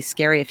they would be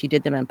scary if you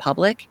did them in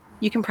public.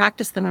 You can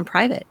practice them in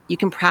private. You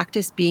can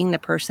practice being the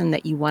person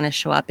that you want to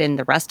show up in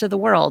the rest of the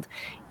world,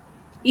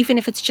 even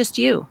if it's just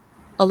you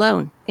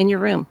alone in your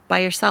room by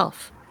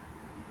yourself.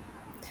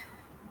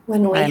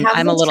 When we I'm have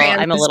I'm a the little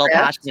transcript,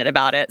 passionate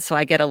about it, so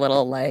I get a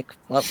little like,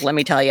 well, let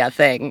me tell you a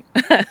thing.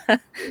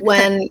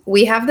 when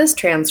we have this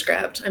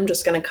transcript, I'm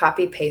just going to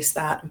copy paste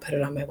that and put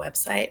it on my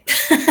website.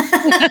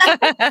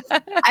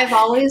 I've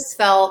always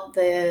felt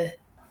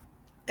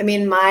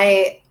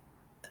my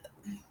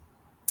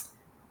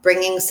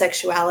bringing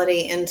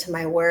sexuality into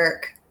my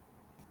work.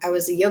 I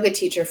was a yoga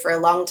teacher for a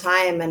long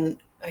time, and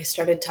I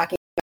started talking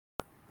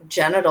about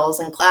genitals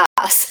in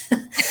class.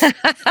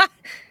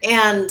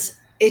 And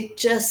it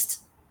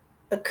just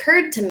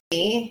occurred to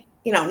me,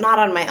 not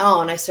on my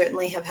own. I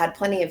certainly have had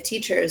plenty of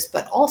teachers,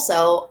 but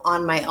also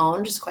on my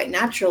own, just quite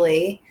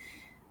naturally.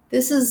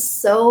 This is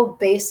so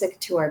basic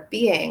to our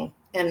being.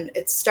 And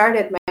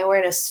my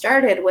awareness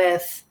started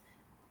with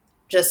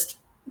just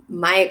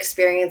my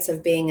experience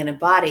of being in a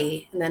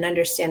body, and then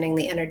understanding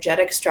the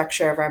energetic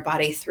structure of our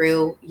body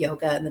through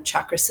yoga and the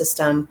chakra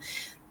system.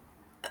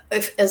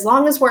 As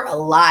long as we're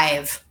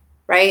alive,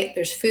 right?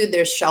 There's food,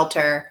 there's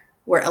shelter,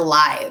 we're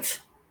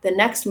alive. The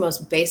next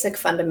most basic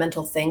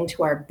fundamental thing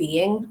to our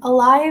being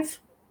alive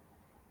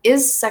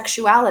is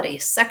sexuality,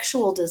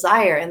 sexual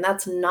desire. And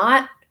that's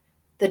not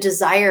the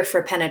desire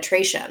for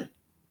penetration.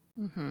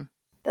 Mm-hmm.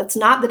 That's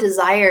not the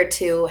desire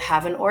to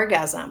have an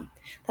orgasm.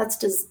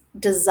 That's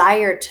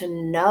desire to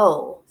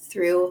know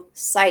through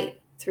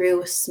sight,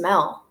 through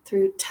smell,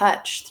 through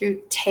touch,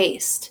 through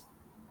taste.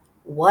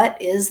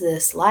 What is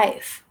this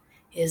life?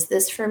 Is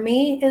this for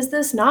me? Is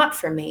this not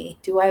for me?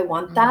 Do I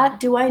want that?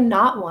 Do I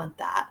not want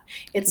that?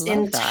 It's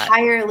Love that.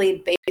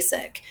 entirely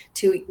basic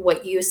to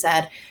what you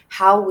said,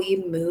 how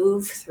we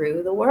move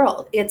through the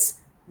world. It's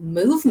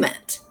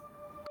movement.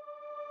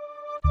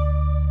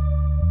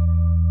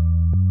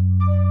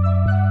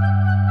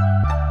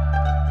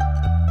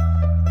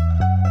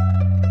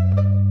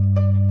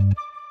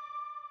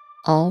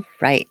 All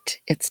right,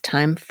 it's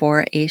time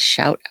for a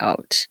shout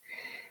out.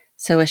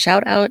 So a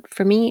shout out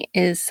for me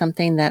is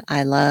something that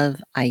I love,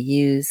 I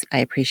use, I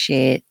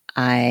appreciate.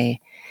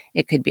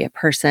 It could be a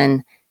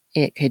person,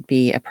 it could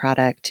be a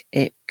product,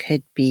 it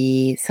could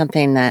be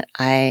something that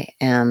I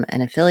am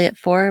an affiliate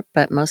for,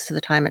 but most of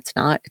the time it's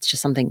not. It's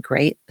just something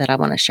great that I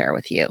want to share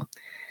with you.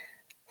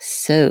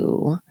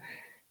 So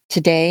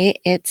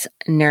today it's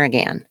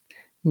Nuragan.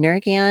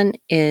 Nuragan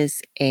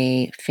is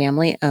a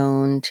family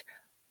owned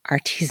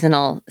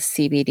artisanal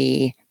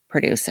CBD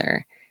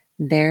producer.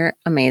 They're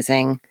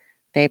amazing.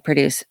 They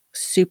produce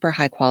super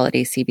high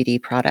quality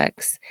CBD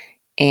products,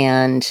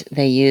 and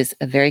they use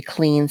a very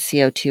clean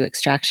CO2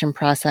 extraction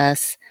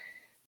process.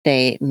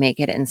 They make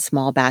it in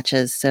small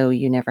batches, so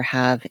you never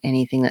have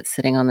anything that's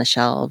sitting on the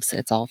shelves.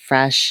 It's all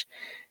fresh.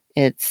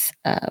 It's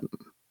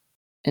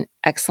an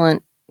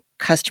excellent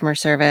customer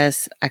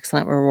service,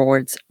 excellent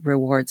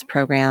rewards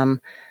program.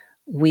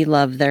 We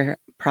love their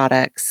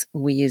products.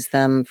 We use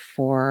them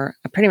for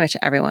pretty much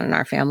everyone in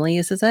our family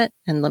uses it.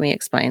 And let me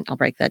explain. I'll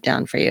break that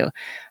down for you.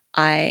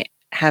 I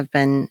have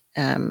been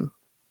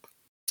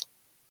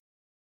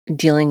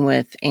dealing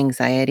with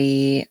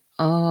anxiety.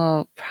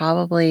 Oh,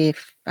 probably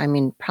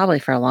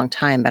for a long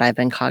time, but I've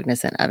been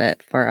cognizant of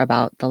it for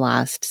about the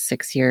last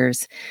 6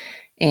 years.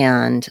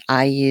 And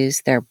I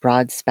use their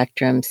broad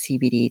spectrum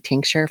CBD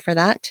tincture for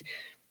that.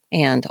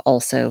 And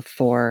also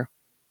for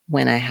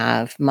when I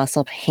have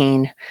muscle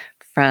pain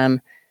from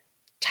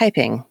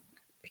typing,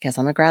 because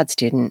I'm a grad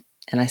student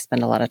and I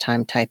spend a lot of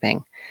time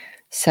typing.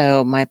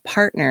 So my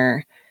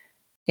partner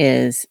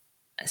is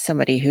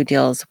somebody who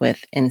deals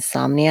with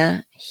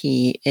insomnia.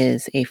 He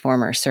is a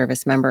former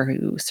service member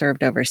who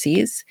served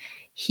overseas.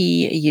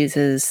 He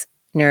uses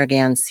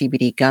Neurogan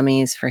CBD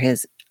gummies for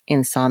his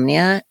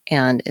insomnia,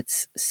 and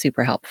it's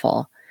super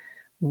helpful.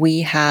 We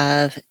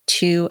have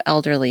two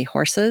elderly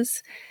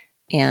horses,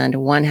 and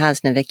one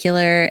has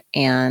navicular,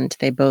 and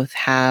they both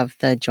have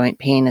the joint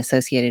pain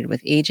associated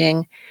with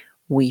aging.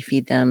 We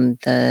feed them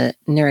the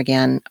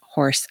Neurogan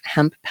horse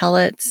hemp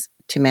pellets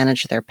to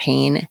manage their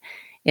pain.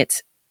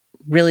 It's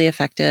really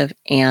effective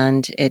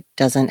and it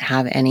doesn't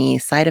have any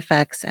side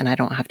effects, and I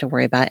don't have to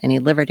worry about any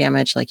liver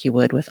damage like you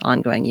would with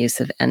ongoing use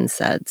of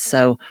NSAIDs.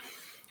 So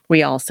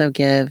we also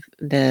give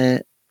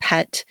the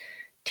pet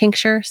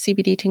tincture,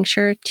 CBD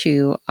tincture,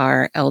 to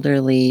our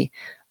elderly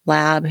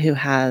lab who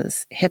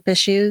has hip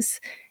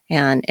issues,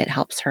 and it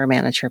helps her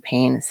manage her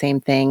pain.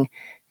 Same thing,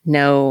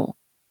 no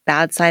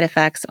bad side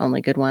effects,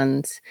 only good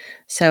ones.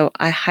 So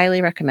I highly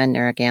recommend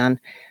Neurogan.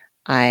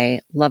 I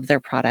love their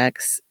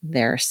products.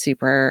 They're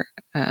super,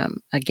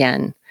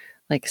 again,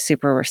 like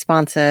super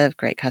responsive,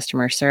 great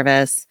customer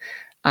service.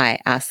 I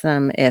asked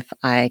them if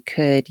I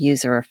could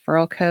use a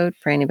referral code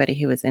for anybody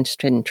who was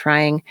interested in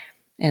trying,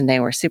 and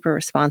they were super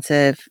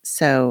responsive.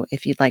 So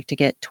if you'd like to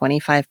get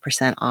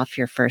 25% off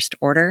your first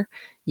order,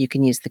 you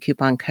can use the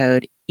coupon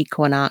code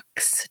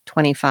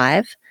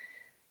Equinox25.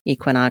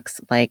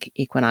 Equinox, like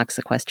Equinox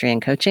Equestrian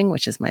Coaching,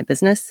 which is my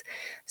business.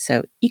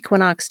 So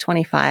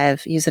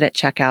Equinox25, use it at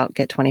checkout,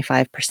 get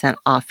 25%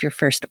 off your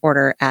first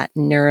order at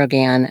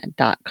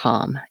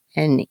neurogan.com,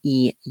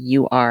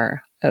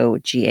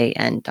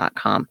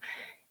 neurogan.com.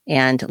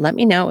 And let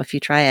me know if you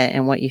try it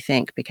and what you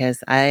think,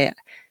 because I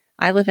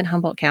live in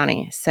Humboldt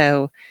County.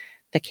 So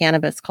the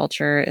cannabis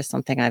culture is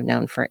something I've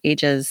known for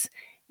ages.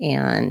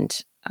 And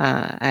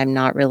I'm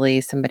not really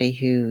somebody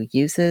who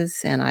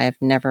uses, and I've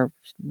never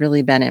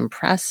really been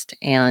impressed.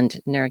 And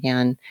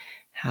Neurogan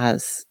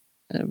has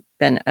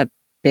been a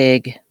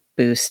big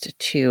boost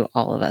to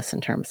all of us in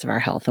terms of our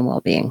health and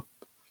well-being.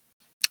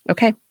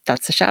 Okay,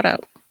 that's a shout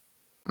out.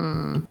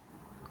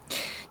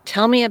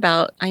 Tell me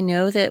about, I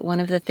know that one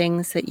of the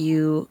things that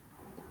you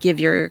give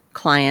your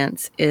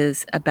clients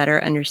is a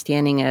better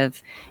understanding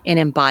of an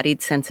embodied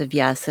sense of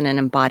yes and an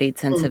embodied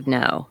sense of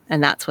no.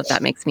 And that's what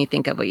that makes me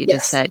think of what you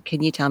just said.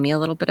 Can you tell me a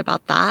little bit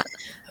about that?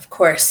 Of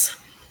course.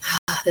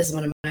 This is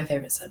one of my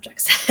favorite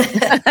subjects.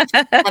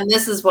 And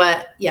this is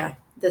what,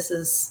 this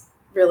is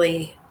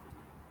really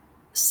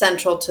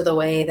central to the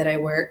way that I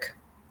work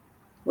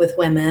with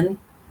women.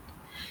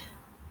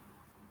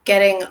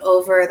 Getting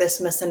over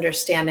this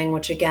misunderstanding,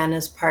 which again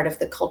is part of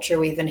the culture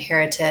we've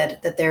inherited,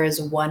 that there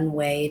is one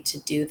way to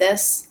do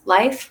this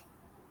life.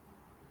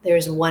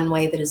 There's one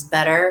way that is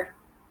better,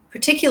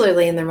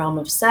 particularly in the realm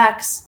of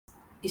sex.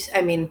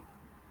 I mean,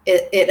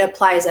 it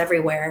applies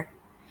everywhere.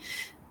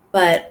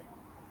 But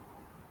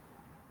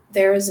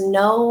there is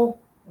no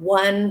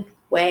one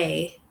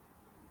way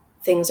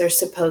things are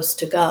supposed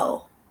to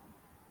go.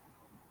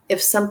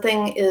 If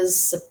something is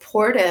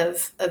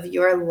supportive of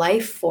your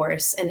life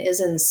force and is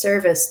in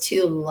service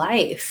to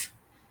life,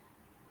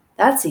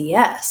 that's a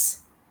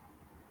yes.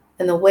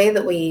 And the way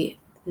that we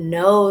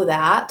know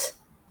that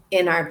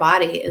in our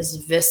body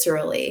is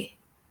viscerally.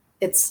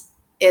 It's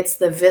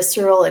the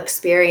visceral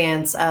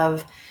experience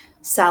of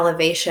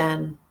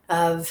salivation,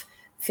 of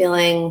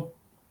feeling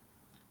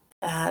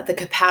the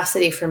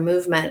capacity for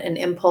movement, an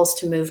impulse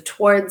to move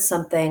towards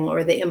something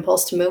or the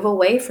impulse to move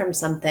away from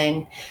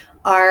something.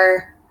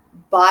 Our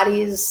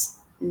body's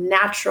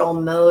natural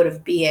mode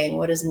of being,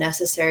 what is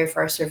necessary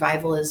for our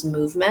survival, is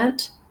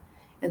movement.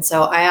 And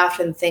so I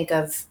often think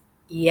of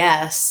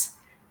yes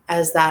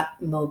as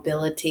that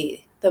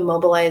mobility, the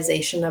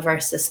mobilization of our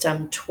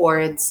system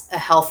towards a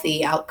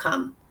healthy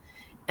outcome.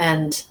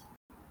 And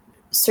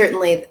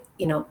certainly,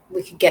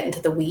 we could get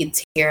into the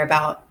weeds here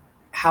about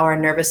how our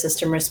nervous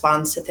system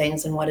responds to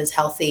things and what is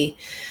healthy.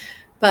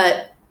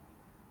 But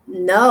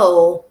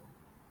no,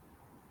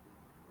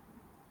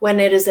 when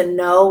it is a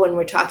no, when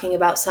we're talking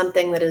about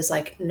something that is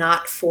like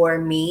not for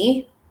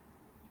me,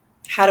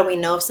 how do we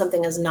know if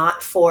something is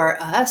not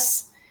for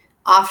us?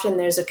 Often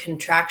there's a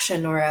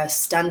contraction or a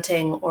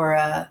stunting or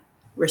a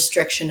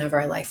restriction of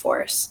our life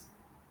force.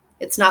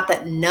 It's not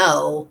that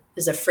no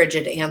is a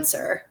frigid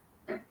answer.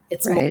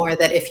 It's more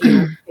that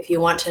if you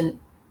want to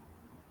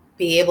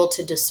be able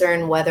to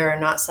discern whether or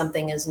not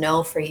something is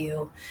no for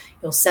you,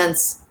 you'll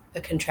sense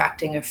a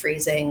contracting, a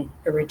freezing,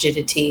 a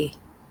rigidity,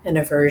 an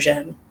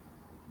aversion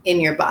in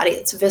your body.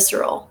 It's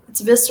visceral.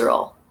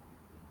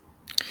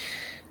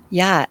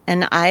 Yeah.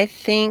 And I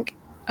think,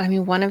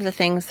 one of the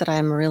things that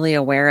I'm really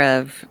aware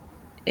of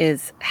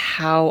is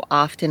how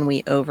often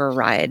we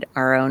override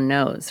our own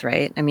no's,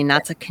 right?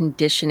 That's a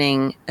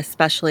conditioning,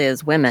 especially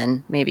as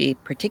women, maybe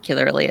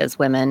particularly as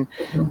women,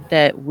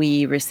 that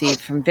we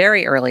receive from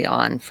very early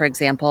on. For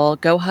example,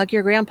 go hug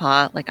your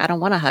grandpa. Like, I don't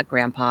want to hug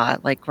grandpa,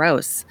 like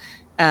gross.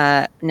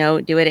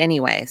 No, do it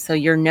anyway. So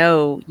your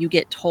no, you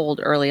get told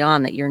early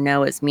on that your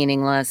no is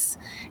meaningless.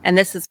 And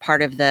this is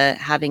part of the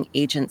having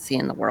agency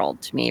in the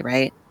world to me,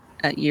 right?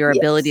 Your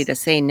ability to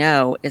say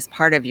no is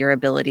part of your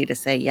ability to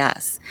say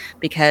yes,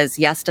 because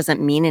yes doesn't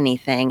mean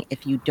anything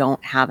if you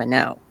don't have a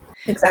no.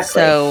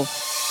 Exactly.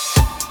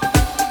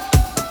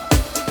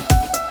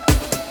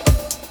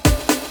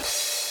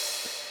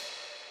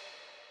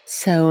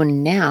 So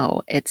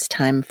now it's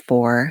time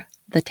for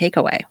the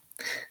takeaway.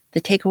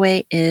 The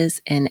takeaway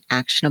is an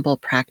actionable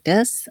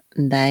practice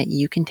that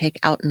you can take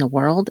out in the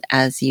world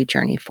as you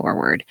journey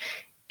forward.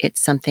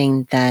 It's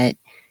something that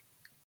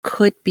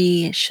could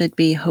be, should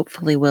be,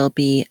 hopefully will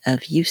be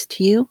of use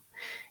to you.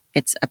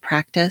 It's a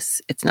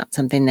practice. It's not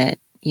something that,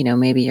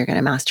 maybe you're going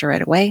to master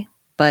right away,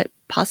 but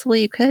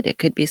possibly you could. It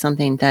could be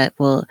something that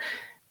will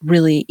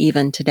really,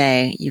 even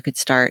today, you could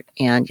start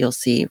and you'll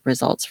see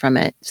results from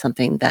it,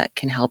 something that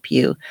can help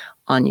you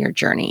on your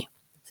journey.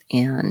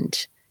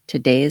 And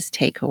today's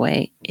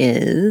takeaway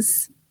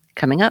is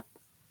coming up.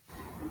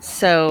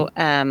 So,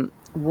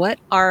 what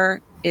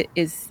are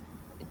is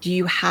do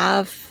you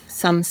have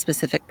some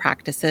specific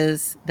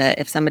practices that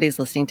if somebody's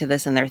listening to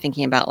this and they're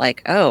thinking about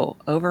like, oh,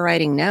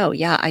 overriding no,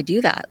 yeah, I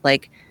do that.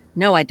 Like,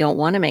 no, I don't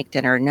want to make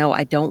dinner. No,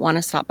 I don't want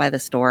to stop by the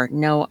store.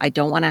 No, I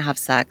don't want to have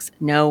sex.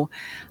 No,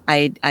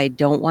 I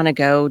don't want to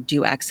go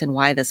do X and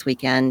Y this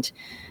weekend.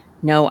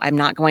 No, I'm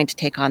not going to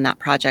take on that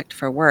project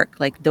for work.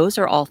 Like those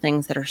are all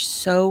things that are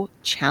so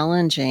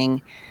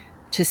challenging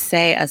to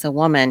say as a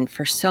woman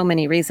for so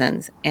many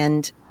reasons.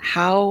 And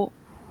how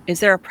is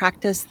there a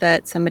practice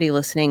that somebody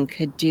listening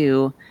could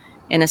do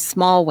in a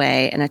small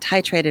way, in a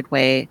titrated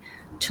way,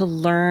 to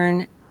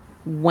learn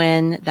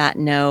when that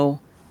no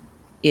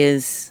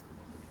is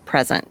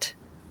present?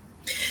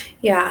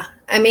 Yeah.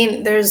 I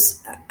mean,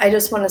 I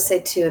just want to say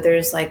too,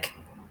 there's like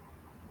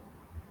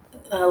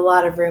a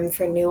lot of room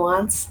for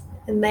nuance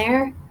in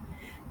there.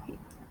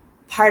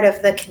 Part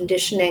of the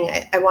conditioning,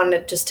 I want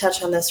to just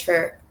touch on this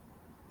for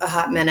a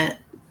hot minute.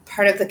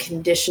 Part of the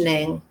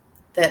conditioning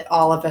that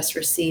all of us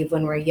receive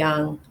when we're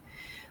young,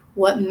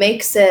 what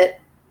makes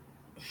it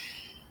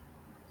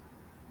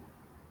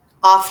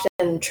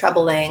often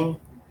troubling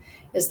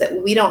is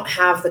that we don't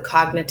have the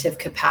cognitive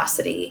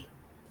capacity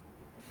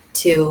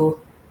to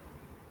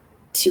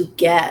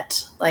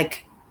get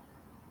like,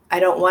 I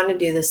don't want to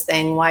do this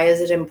thing. Why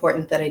is it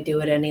important that I do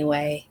it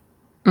anyway?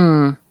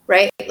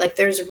 Right? Like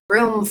there's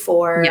room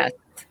for, Yes.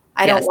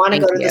 I don't Yes. want to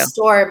Thank go to the you.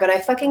 store, but I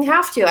fucking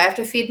have to. I have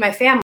to feed my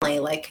family.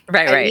 Like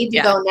Right. I Right. need to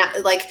Yeah. go now.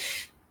 Like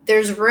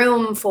there's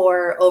room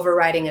for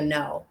overriding a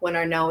no when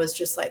our no is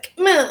just like,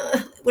 meh,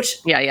 which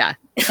Yeah. Yeah.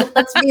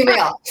 let's be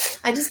real.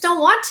 I just don't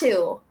want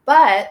to.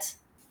 But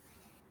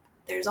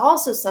there's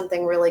also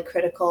something really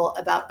critical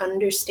about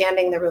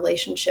understanding the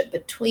relationship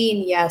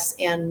between yes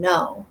and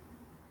no.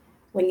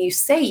 When you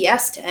say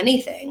yes to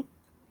anything,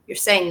 you're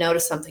saying no to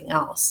something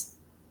else.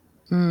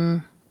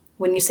 Mm.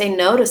 When you say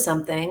no to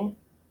something,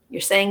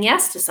 you're saying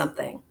yes to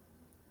something.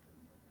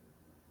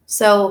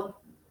 So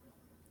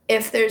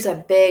if there's a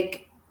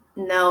big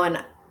no,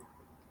 and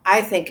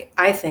I think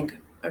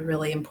a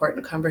really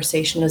important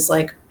conversation is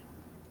like,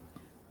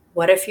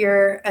 what if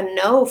you're a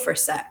no for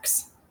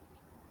sex?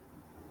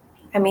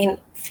 I mean,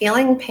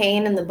 feeling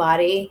pain in the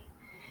body,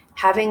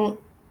 having,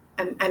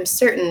 I'm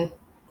certain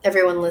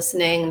everyone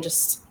listening,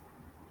 just,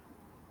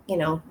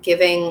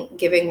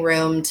 giving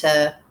room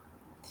to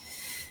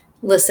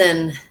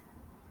listen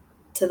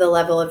to the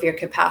level of your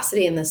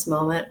capacity in this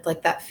moment,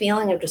 like that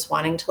feeling of just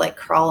wanting to like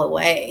crawl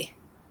away,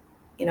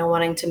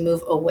 wanting to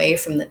move away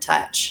from the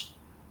touch.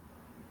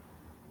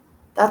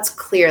 That's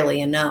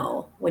clearly a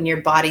no when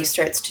your body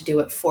starts to do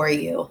it for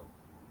you.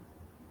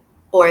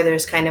 Or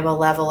there's kind of a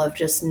level of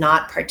just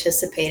not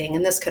participating.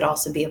 And this could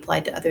also be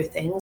applied to other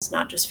things,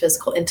 not just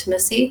physical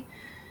intimacy.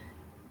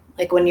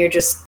 Like when you're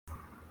just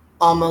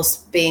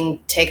almost being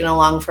taken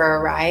along for a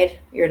ride,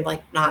 you're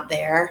like not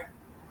there.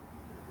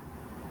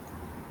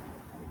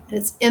 And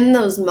it's in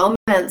those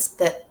moments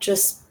that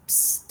just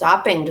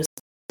stopping, just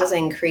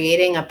pausing,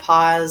 creating a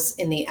pause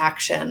in the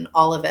action,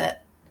 all of it,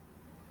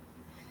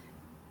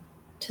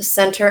 to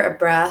center a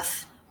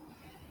breath,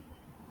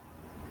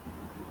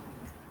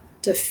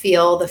 to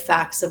feel the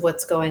facts of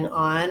what's going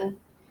on,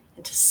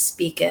 and to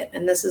speak it.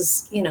 And this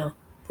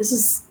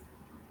is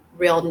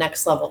real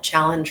next level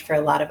challenge for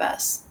a lot of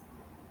us.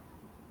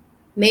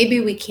 Maybe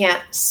we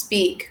can't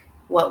speak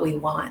what we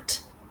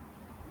want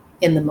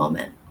in the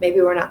moment. Maybe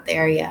we're not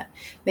there yet.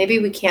 Maybe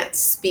we can't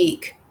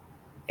speak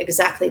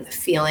exactly the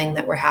feeling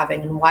that we're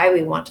having and why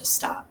we want to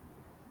stop.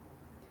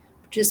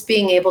 Just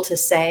being able to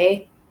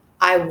say,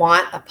 I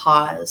want a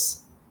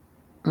pause.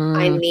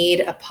 I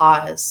need a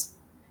pause.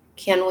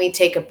 Can we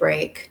take a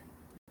break?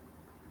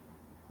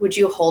 Would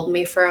you hold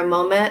me for a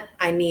moment?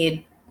 I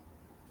need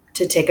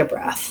to take a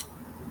breath.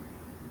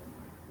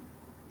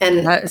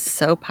 And That is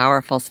so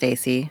powerful,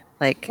 Stacey.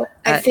 Like,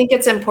 I think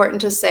it's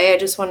important to say, I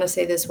just want to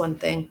say this one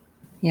thing.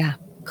 yeah.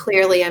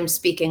 Clearly, I'm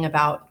speaking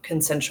about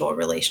consensual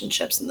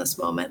relationships in this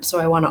moment, so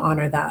I want to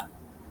honor that.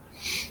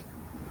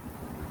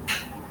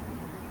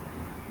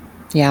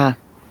 Yeah.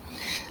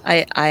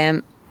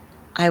 I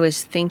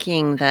was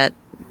thinking that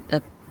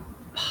the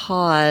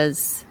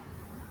pause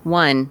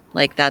one,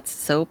 like that's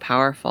so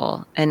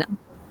powerful.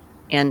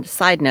 And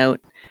side note,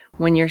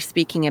 when you're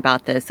speaking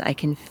about this, I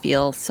can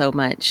feel so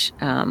much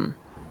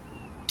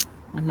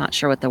I'm not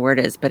sure what the word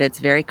is, but it's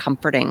very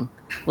comforting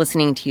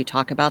listening to you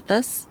talk about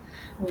this.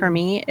 For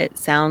me, it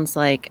sounds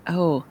like,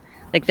 oh,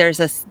 like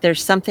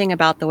there's something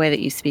about the way that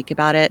you speak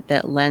about it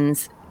that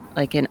lends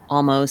like an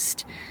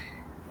almost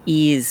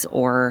ease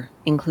or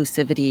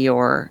inclusivity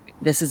or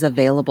this is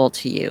available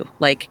to you.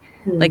 Like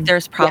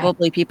there's Yeah.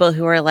 probably people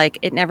who are like,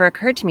 it never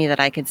occurred to me that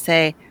I could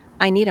say,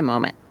 I need a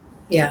moment.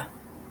 Yeah.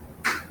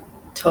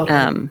 Totally.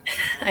 Um,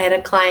 I had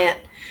a client,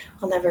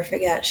 I'll never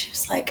forget. She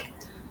was like,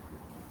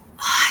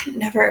 oh, it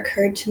never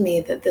occurred to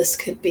me that this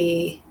could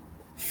be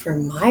for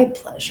my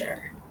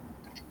pleasure.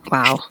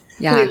 wow.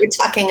 We Yeah. were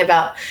talking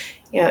about,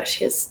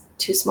 she has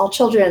two small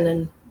children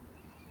and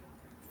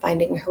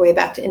finding her way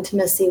back to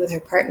intimacy with her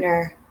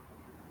partner.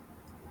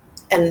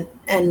 And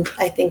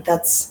I think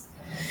that's,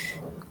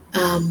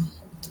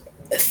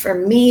 for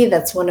me,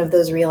 that's one of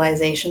those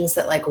realizations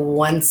that like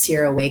once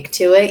you're awake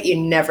to it, you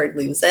never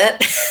lose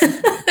it.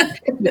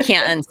 You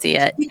can't unsee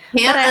it. You But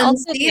can't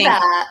unsee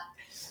that.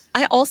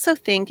 I also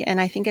think,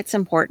 and I think it's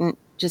important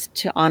just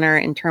to honor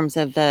in terms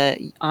of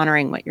the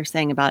honoring what you're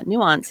saying about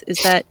nuance,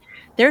 is that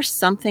there's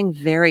something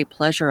very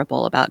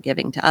pleasurable about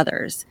giving to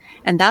others.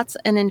 And that's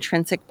an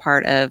intrinsic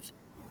part of,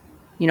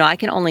 I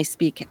can only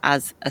speak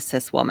as a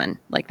cis woman.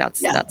 Like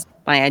Yeah. that's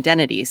my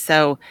identity.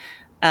 So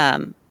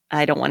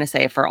I don't want to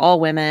say for all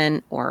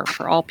women or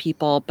for all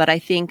people, but I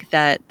think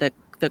that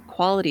the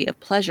quality of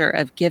pleasure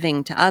of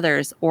giving to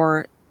others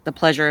or the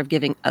pleasure of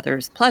giving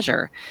others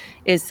pleasure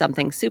is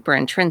something super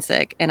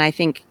intrinsic. And I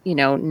think,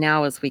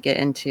 now as we get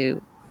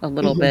into a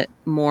little Mm-hmm. bit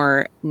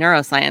more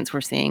neuroscience,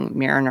 we're seeing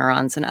mirror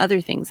neurons and other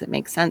things that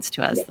make sense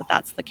to us Yeah. that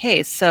that's the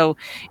case. So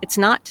it's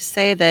not to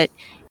say that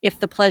if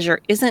the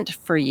pleasure isn't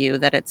for you,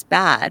 that it's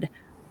bad,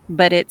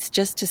 but it's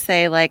just to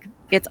say, like,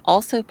 it's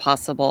also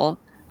possible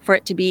for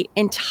it to be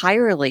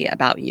entirely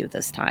about you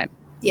this time.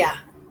 Yeah.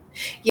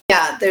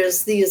 Yeah.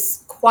 There's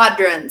these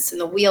quadrants in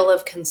the wheel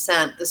of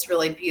consent, this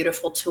really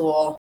beautiful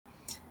tool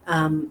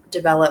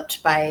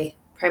developed by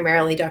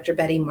primarily Dr.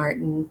 Betty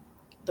Martin.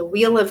 The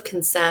wheel of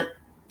consent,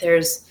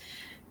 there's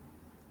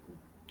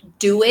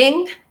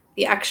doing,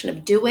 the action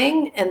of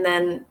doing, and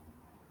then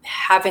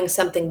having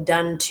something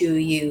done to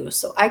you.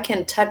 So I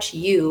can touch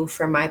you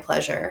for my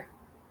pleasure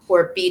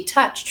or be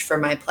touched for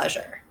my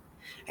pleasure.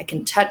 I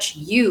can touch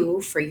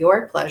you for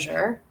your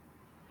pleasure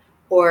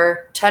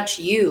or touch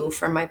you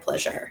for my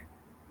pleasure.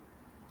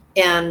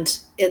 And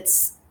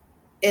it's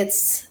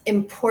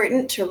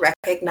important to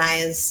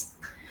recognize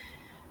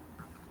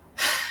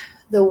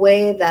the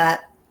way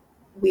that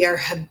we are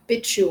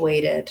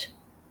habituated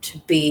to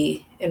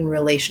be in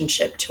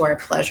relationship to our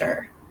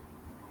pleasure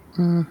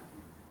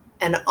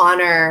and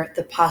honor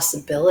the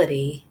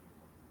possibility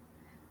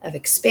of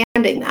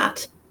expanding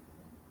that,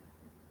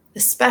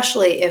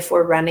 especially if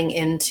we're running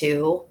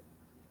into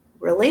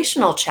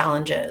relational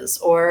challenges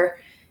or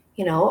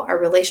our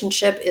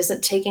relationship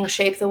isn't taking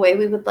shape the way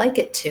we would like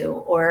it to,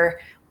 or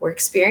we're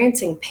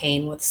experiencing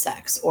pain with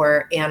sex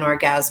or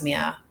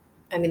anorgasmia.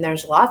 I mean,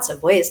 there's lots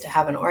of ways to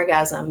have an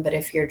orgasm, but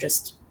if you're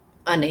just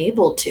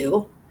unable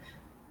to,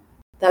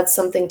 that's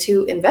something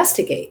to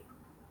investigate.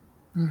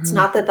 It's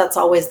not that that's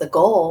always the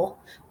goal,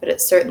 but it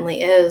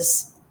certainly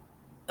is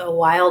a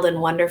wild and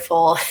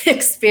wonderful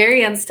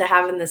experience to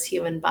have in this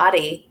human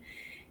body.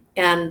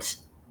 And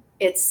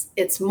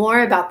it's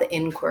more about the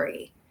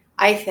inquiry.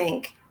 I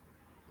think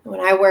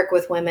when I work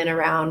with women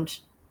around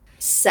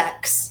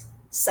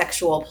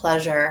sexual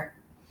pleasure,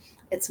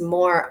 it's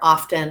more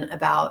often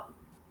about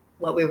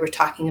what we were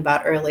talking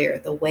about earlier,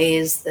 the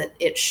ways that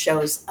it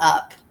shows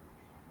up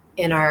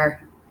in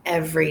our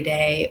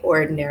everyday,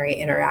 ordinary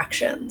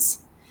interactions.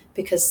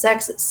 Because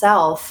sex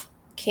itself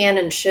can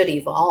and should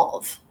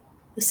evolve.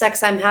 The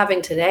sex I'm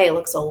having today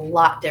looks a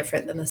lot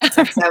different than the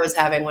sex I was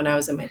having when I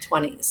was in my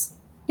 20s.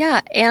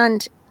 Yeah,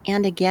 and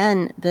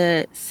again,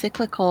 the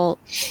cyclical,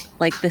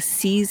 like the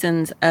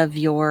seasons of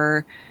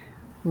your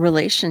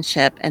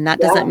relationship, and that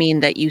doesn't Yeah. mean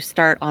that you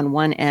start on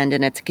one end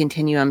and it's a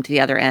continuum to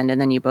the other end and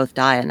then you both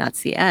die and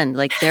that's the end.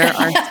 Like there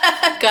are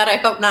God, I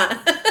hope not.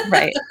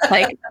 right.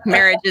 Like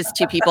marriage is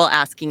two people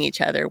asking each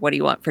other, what do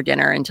you want for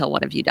dinner until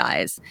one of you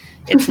dies?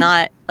 It's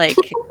not like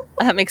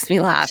that makes me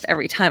laugh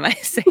every time I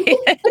say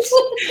it.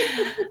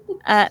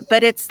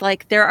 But it's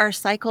like there are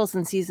cycles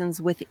and seasons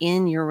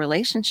within your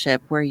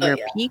relationship where Oh you're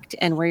yeah. peaked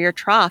and where you're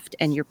troughed,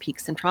 and your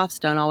peaks and troughs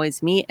don't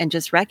always meet. And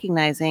just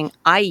recognizing,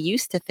 I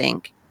used to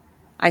think,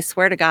 I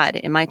swear to God,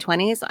 in my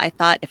 20s, I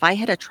thought if I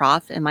hit a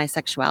trough in my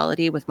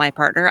sexuality with my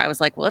partner, I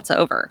was like, well, it's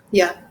over.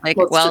 Yeah. Like,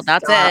 Let's well, just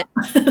that's stop.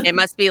 it. It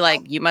must be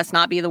like, you must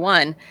not be the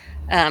one.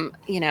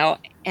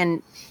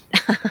 And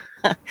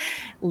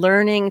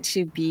learning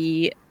to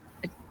be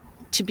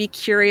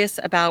curious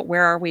about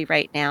where are we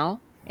right now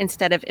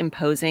instead of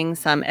imposing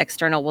some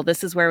external, well,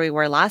 this is where we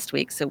were last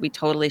week, so we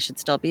totally should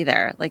still be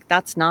there. Like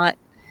that's not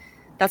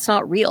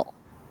real.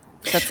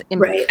 That's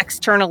Right.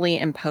 externally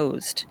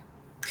imposed.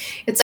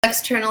 It's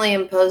externally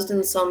imposed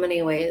in so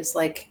many ways.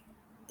 Like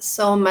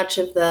so much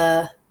of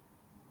the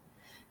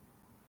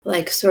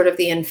like sort of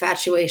the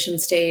infatuation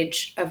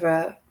stage of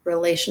a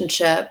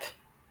relationship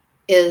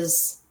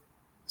is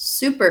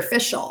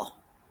superficial.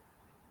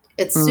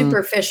 It's Mm.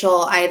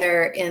 superficial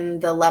either in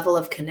the level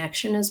of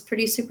connection is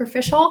pretty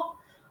superficial,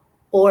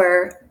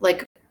 or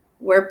like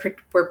we're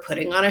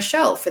putting on a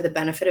show for the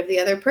benefit of the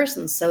other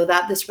person so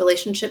that this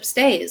relationship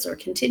stays or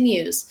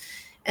continues.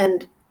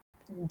 And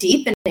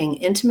deepening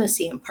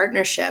intimacy and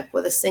partnership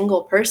with a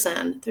single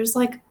person, there's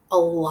like a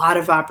lot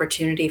of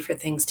opportunity for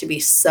things to be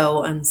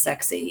so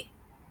unsexy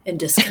and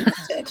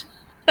disconnected.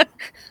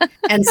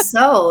 And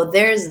so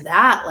there's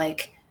that,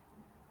 like,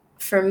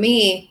 for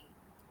me,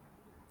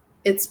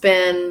 it's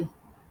been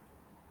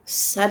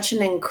such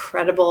an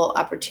incredible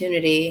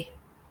opportunity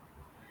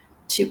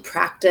to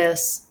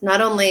practice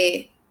not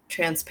only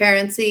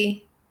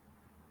transparency,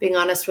 being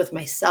honest with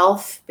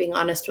myself, being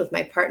honest with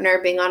my partner,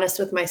 being honest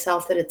with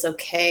myself that it's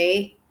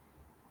okay,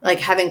 like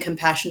having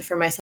compassion for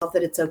myself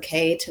that it's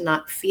okay to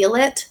not feel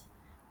it,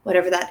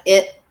 whatever that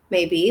it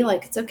may be.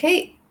 Like, it's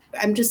okay.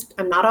 I'm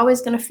not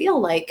always going to feel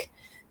like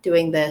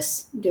doing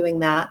this, doing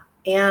that.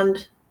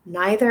 And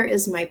neither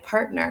is my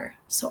partner.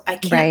 So I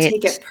can't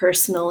take Right. it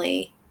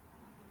personally.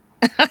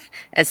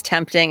 As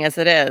tempting as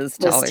it is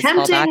to As always fall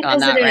back tempting on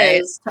as it that,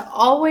 right? is to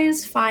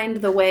always find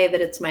the way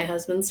that it's my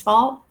husband's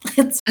fault,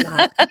 it's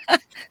not.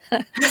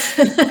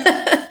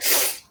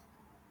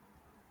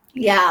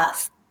 Yeah.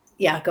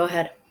 Yeah, go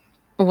ahead.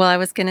 Well, I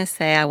was going to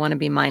say, I want to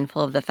be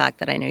mindful of the fact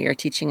that I know you're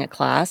teaching a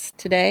class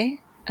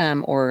today,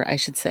 or I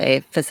should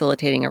say,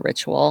 facilitating a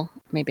ritual.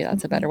 Maybe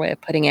that's a better way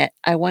of putting it.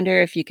 I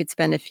wonder if you could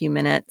spend a few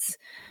minutes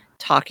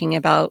talking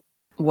about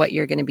what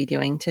you're going to be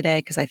doing today,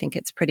 because I think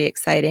it's pretty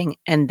exciting.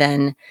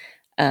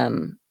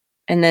 Um,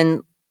 and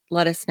then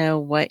let us know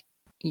what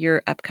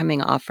your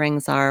upcoming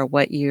offerings are,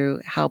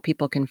 how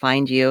people can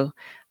find you.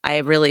 I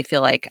really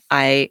feel like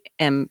I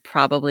am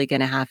probably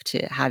going to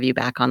have you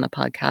back on the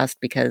podcast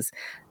because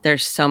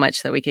there's so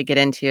much that we could get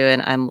into,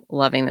 and I'm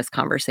loving this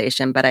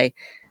conversation. But I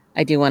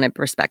do want to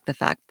respect the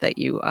fact that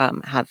you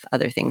have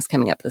other things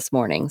coming up this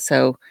morning.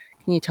 So,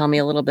 can you tell me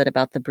a little bit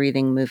about the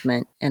breathing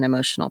movement and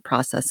emotional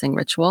processing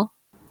ritual?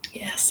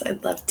 Yes,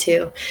 I'd love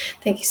to.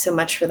 Thank you so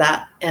much for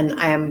that. And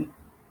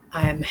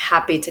I'm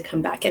happy to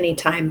come back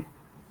anytime.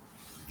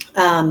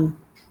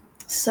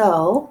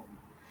 So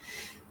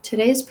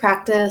today's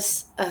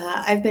practice,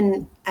 I've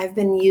been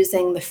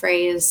using the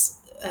phrase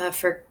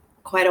for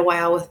quite a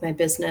while with my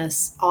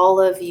business.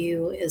 All of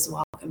you is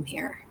welcome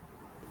here.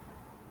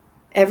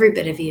 Every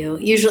bit of you.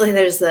 Usually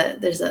there's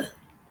a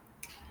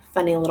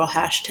funny little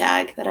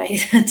hashtag that I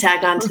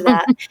tag onto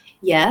that.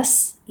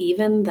 Yes,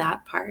 even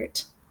that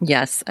part.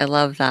 Yes, I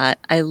love that.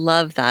 I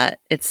love that.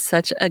 It's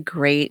such a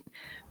great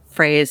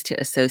phrase to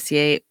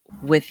associate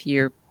with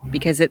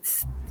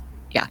because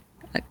yeah,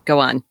 go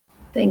on.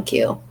 Thank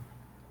you.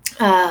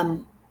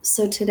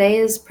 So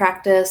today's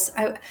practice,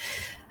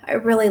 I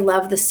really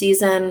love the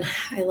season.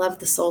 I love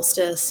the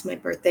solstice. My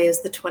birthday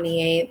is the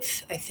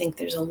 28th. I think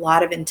there's a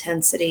lot of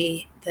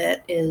intensity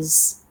that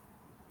is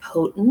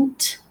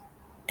potent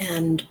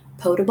and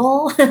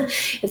potable.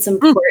 It's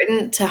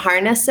important to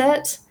harness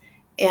it.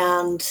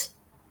 And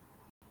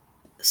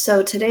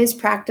so today's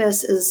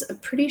practice is a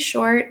pretty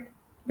short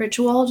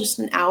ritual, just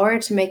an hour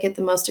to make it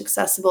the most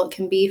accessible it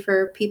can be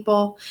for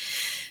people.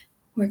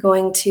 We're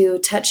going to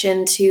touch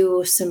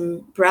into some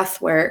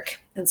breath work,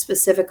 and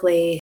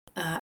specifically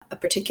a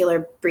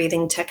particular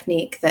breathing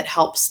technique that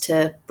helps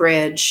to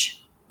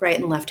bridge right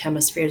and left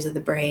hemispheres of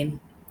the brain,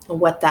 and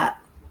what that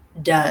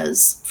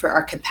does for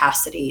our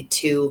capacity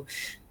to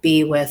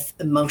be with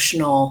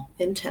emotional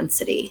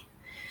intensity.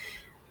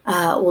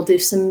 We'll do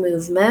some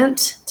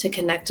movement to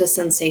connect to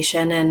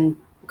sensation and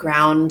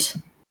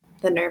ground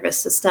the nervous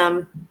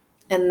system.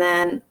 And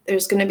then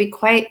there's going to be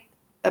quite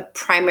a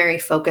primary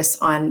focus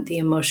on the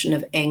emotion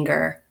of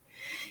anger.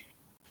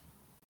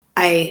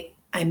 I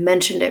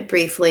mentioned it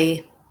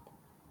briefly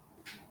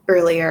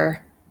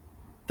earlier,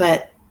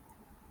 but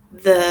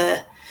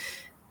the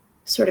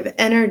sort of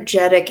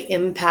energetic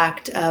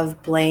impact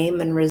of blame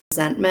and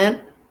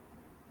resentment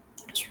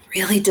is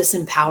really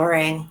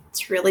disempowering.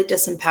 It's really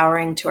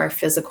disempowering to our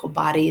physical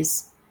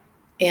bodies,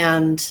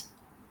 and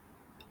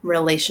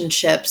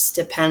relationships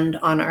depend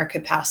on our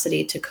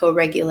capacity to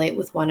co-regulate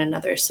with one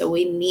another. So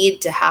we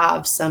need to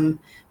have some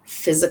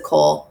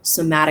physical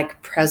somatic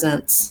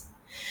presence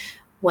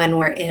when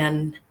we're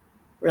in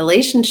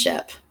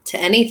relationship to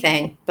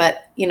anything.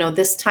 But,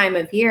 this time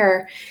of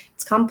year,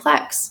 it's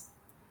complex.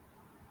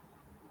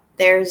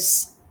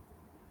 There's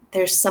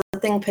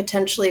something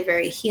potentially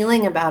very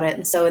healing about it.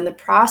 And so in the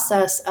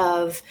process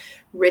of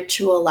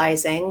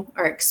ritualizing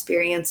our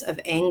experience of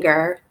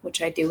anger,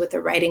 which I do with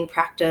the writing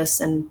practice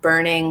and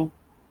burning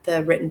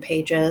the written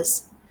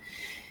pages,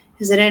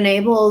 is it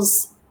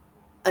enables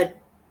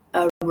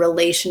a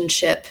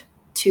relationship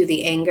to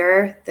the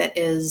anger that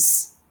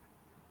is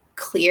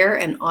clear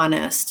and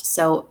honest.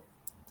 So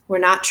we're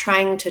not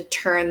trying to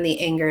turn the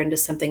anger into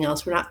something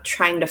else. We're not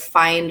trying to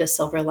find a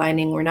silver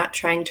lining. We're not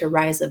trying to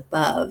rise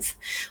above.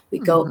 We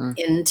go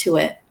into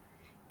it,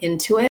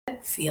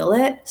 feel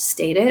it,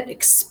 state it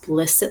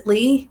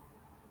explicitly,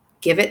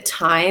 give it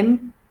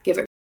time, give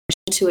it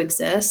permission to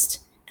exist,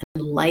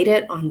 and light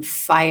it on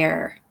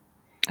fire.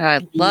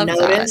 I love that.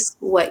 Notice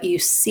what you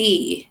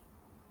see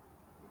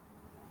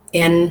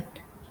in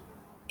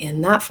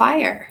that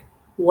fire.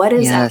 What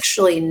is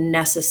actually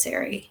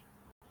necessary?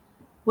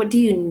 What do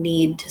you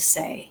need to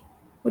say?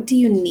 What do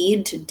you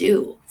need to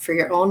do for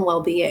your own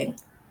well-being?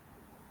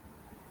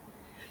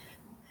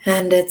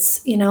 And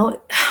it's, one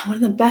of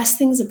the best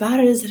things about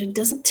it is that it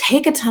doesn't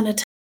take a ton of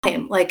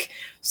time. Like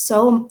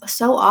so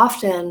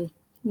often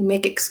we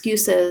make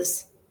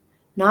excuses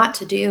not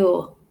to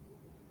do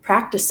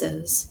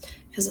practices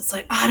because it's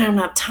like, oh, I don't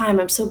have time.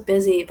 I'm so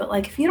busy. But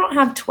like, if you don't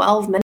have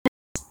 12 minutes,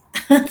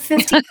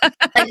 15,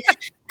 like,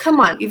 come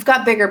on, you've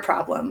got bigger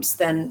problems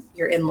than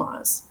your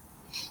in-laws.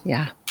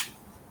 Yeah.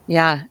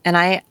 Yeah. And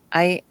I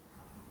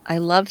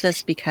love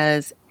this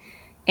because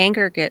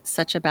anger gets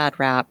such a bad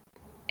rap,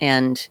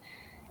 and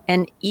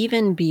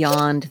even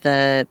beyond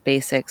the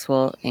basics,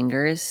 well,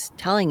 anger is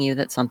telling you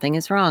that something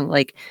is wrong.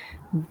 Like,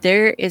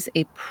 there is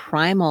a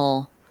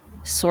primal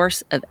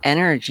source of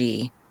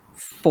energy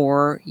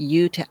for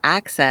you to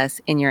access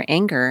in your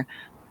anger.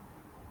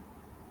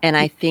 And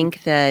I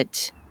think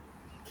that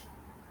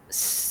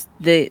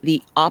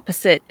the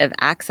opposite of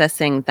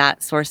accessing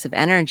that source of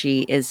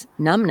energy is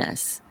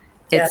numbness.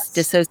 It's Yes.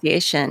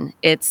 dissociation.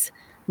 It's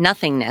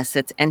nothingness.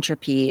 It's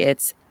entropy.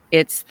 It's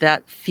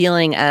that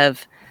feeling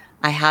of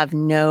I have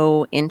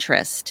no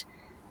interest.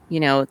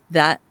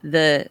 That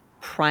the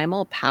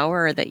primal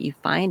power that you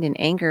find in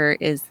anger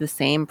is the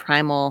same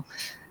primal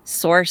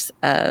source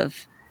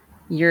of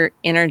your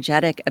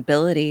energetic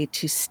ability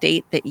to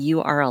state that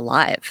you are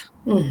alive.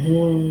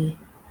 Mm-hmm.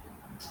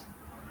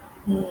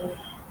 Mm.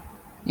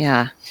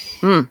 Yeah.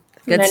 And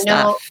Good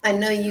stuff. I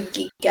know you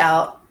geek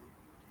out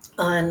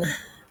on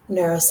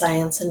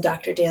neuroscience and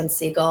Dr. Dan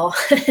Siegel.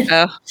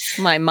 Oh,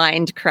 my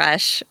mind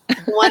crush.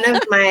 One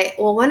of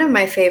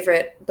my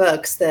favorite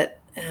books that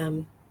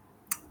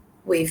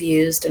we've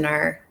used in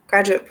our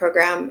graduate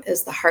program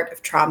is The Heart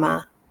of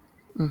Trauma.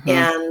 Mm-hmm.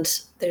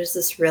 And there's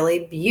this really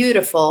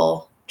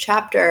beautiful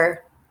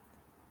chapter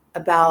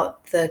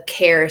about the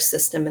care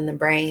system in the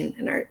brain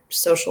and our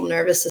social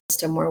nervous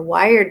system. We're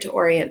wired to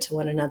orient to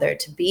one another,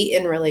 to be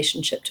in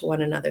relationship to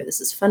one another. This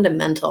is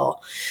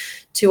fundamental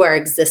to our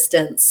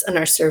existence and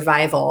our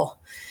survival.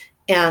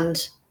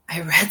 And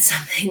I read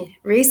something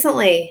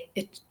recently.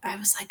 I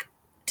was like,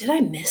 did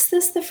I miss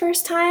this the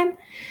first time?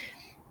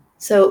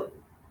 So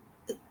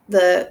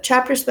the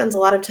chapter spends a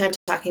lot of time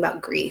talking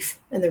about grief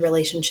and the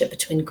relationship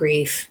between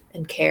grief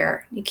and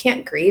care. You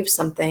can't grieve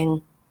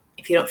something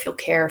if you don't feel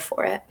care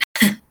for it.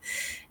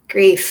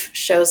 Grief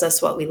shows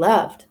us what we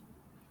loved.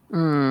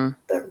 Mm.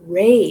 But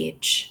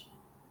rage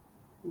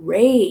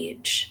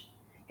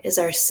is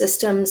our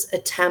system's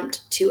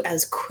attempt to,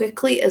 as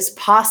quickly as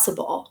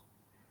possible,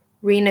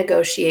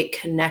 renegotiate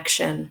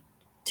connection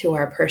to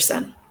our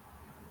person.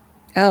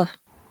 Oh,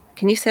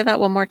 can you say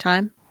that one more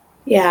time?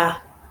 Yeah.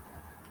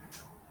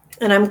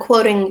 And I'm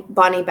quoting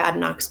Bonnie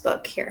Badenoch's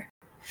book here.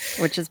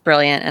 Which is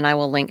brilliant, and I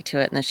will link to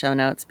it in the show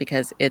notes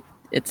because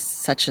it's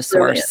such a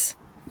Brilliant. source.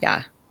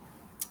 Yeah.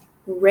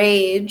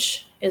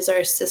 Rage is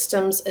our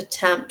system's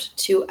attempt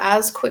to,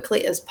 as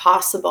quickly as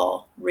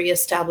possible,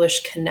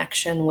 reestablish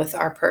connection with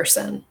our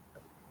person.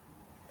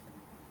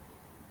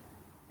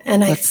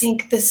 And I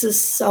think this is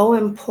so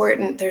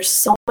important. There's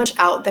so much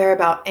out there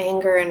about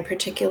anger, and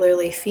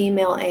particularly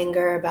female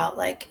anger, about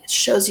like it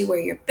shows you where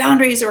your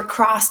boundaries are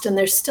crossed, and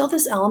there's still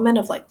this element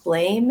of like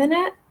blame in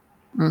it.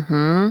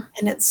 Mm-hmm.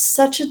 And it's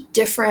such a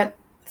different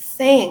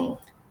thing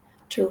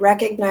to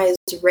recognize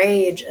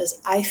rage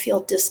as I feel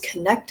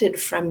disconnected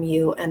from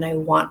you and I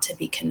want to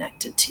be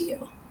connected to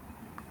you.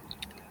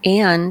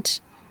 And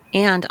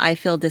I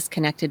feel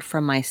disconnected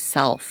from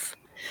myself,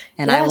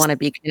 and I Yes. want to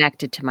be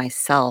connected to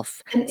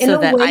myself And in so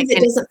a that way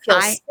that doesn't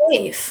feel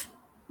safe.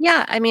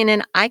 Yeah, I mean,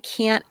 and I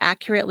can't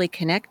accurately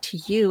connect to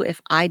you if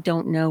I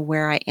don't know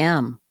where I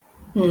am.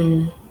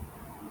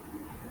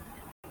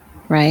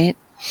 Right?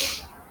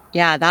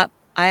 Yeah, that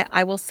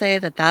I will say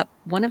that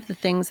one of the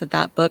things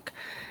that book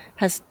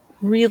has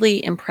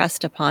really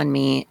impressed upon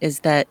me is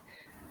that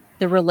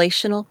the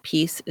relational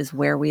piece is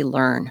where we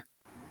learn.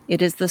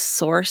 It is the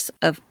source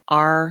of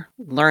our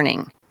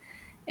learning,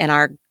 and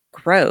our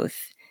growth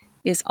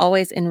is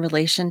always in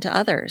relation to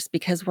others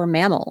because we're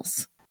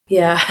mammals.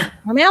 Yeah.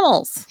 We're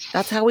mammals.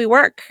 That's how we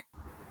work.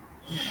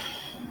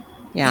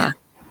 Yeah.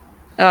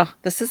 Oh,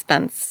 this has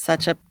been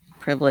such a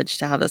privilege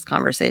to have this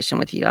conversation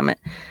with you. I'm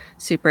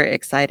super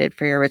excited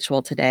for your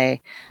ritual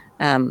today.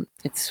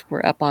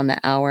 We're up on the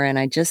hour, and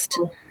I just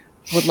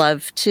would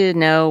love to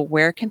know,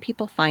 where can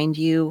people find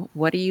you?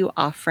 What are you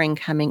offering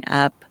coming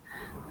up?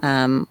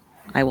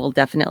 I will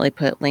definitely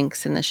put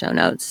links in the show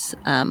notes.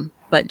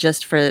 But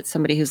just for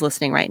somebody who's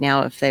listening right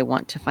now, if they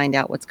want to find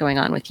out what's going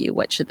on with you,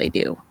 what should they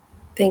do?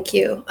 Thank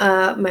you.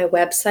 My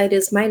website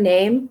is my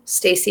name,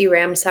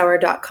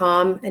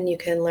 StaceyRamsower.com, and you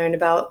can learn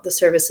about the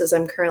services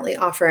I'm currently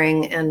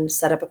offering and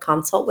set up a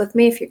consult with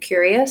me if you're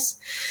curious.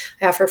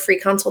 I offer free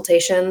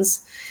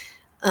consultations.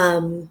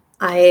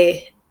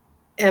 I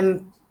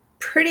am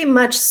pretty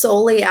much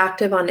solely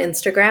active on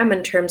Instagram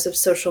in terms of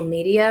social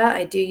media.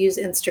 I do use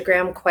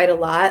Instagram quite a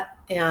lot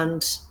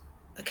and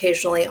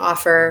occasionally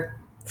offer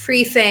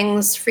free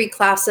things, free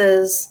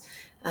classes,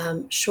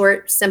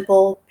 short,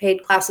 simple,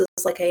 paid classes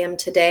like I am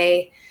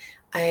today.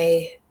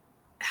 I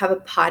have a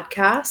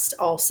podcast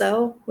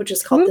also, which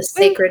is called the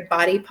Sacred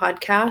Body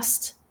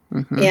Podcast.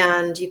 Mm-hmm.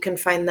 And you can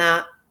find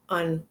that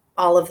on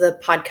all of the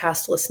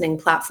podcast listening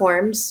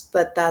platforms,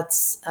 but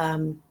that's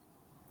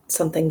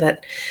something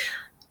that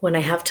when I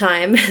have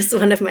time is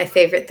one of my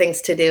favorite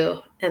things to do.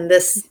 And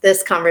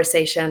this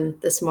conversation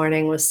this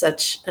morning was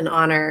such an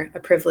honor, a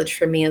privilege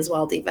for me as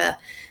well, Diva.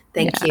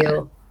 Thank Yeah.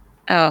 you.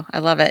 Oh, I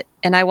love it.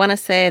 And I want to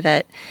say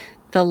that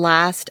the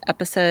last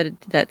episode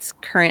that's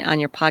current on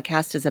your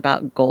podcast is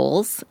about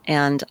goals.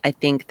 And I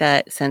think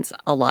that since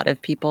a lot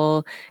of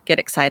people get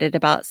excited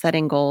about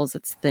setting goals,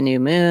 it's the new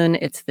moon,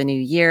 it's the new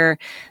year,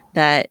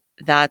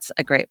 that's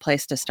a great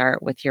place to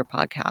start with your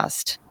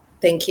podcast.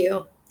 Thank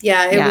you.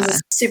 Yeah, it was a Yeah.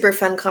 super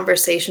fun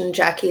conversation.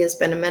 Jackie has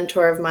been a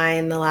mentor of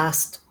mine the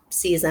last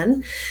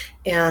season,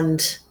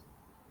 and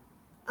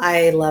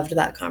I loved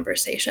that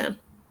conversation.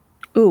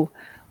 Ooh,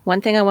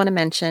 one thing I want to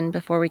mention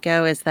before we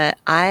go is that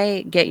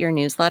I get your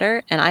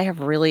newsletter and I have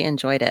really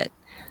enjoyed it.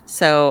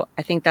 So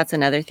I think that's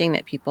another thing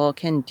that people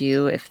can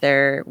do if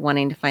they're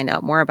wanting to find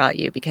out more about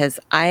you,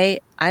 because I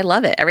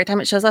love it. Every time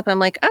it shows up, I'm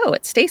like, oh,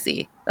 it's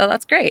Stacey. Oh,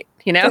 that's great.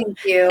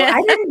 Thank you.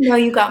 I didn't know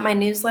you got my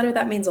newsletter.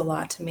 That means a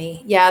lot to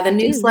me. Yeah, the I do.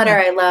 newsletter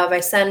Yeah. I love. I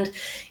send,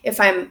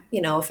 if I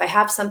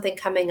have something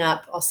coming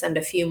up, I'll send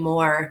a few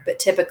more, but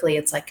typically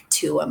it's like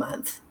 2 a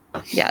month.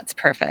 Yeah, it's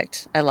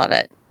perfect. I love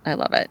it. I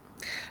love it.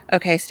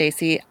 Okay,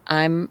 Stacey,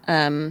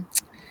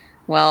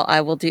 well, I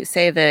will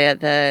say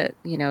the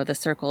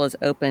circle is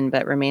open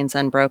but remains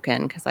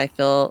unbroken, because I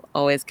feel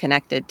always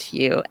connected to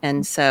you.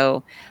 And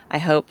so I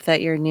hope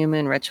that your new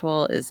moon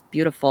ritual is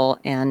beautiful,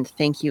 and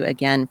thank you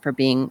again for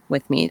being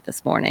with me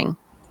this morning.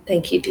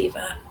 Thank you,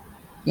 Diva.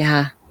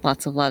 Yeah,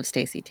 lots of love,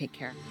 Stacey. Take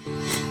care.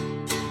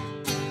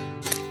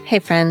 Hey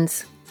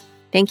friends,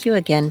 thank you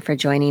again for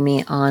joining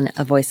me on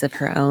A Voice of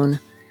Her Own.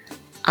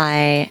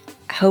 I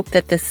hope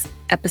that this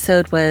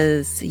episode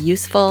was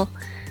useful,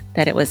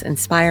 that it was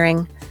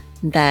inspiring,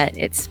 that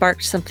it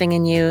sparked something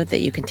in you that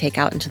you can take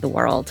out into the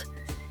world.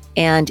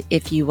 And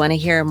if you want to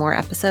hear more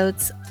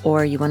episodes,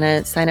 or you want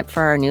to sign up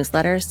for our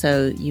newsletter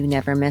so you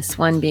never miss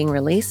one being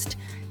released,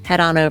 head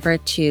on over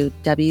to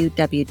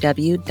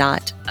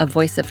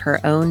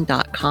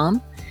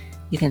www.avoiceofherown.com.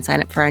 You can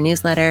sign up for our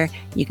newsletter.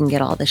 You can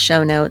get all the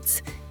show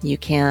notes. You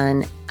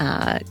can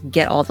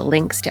get all the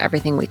links to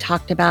everything we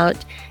talked about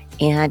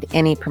and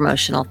any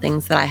promotional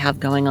things that I have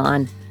going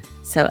on.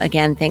 So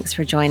again, thanks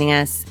for joining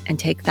us, and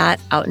take that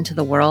out into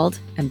the world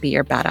and be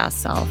your badass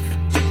self.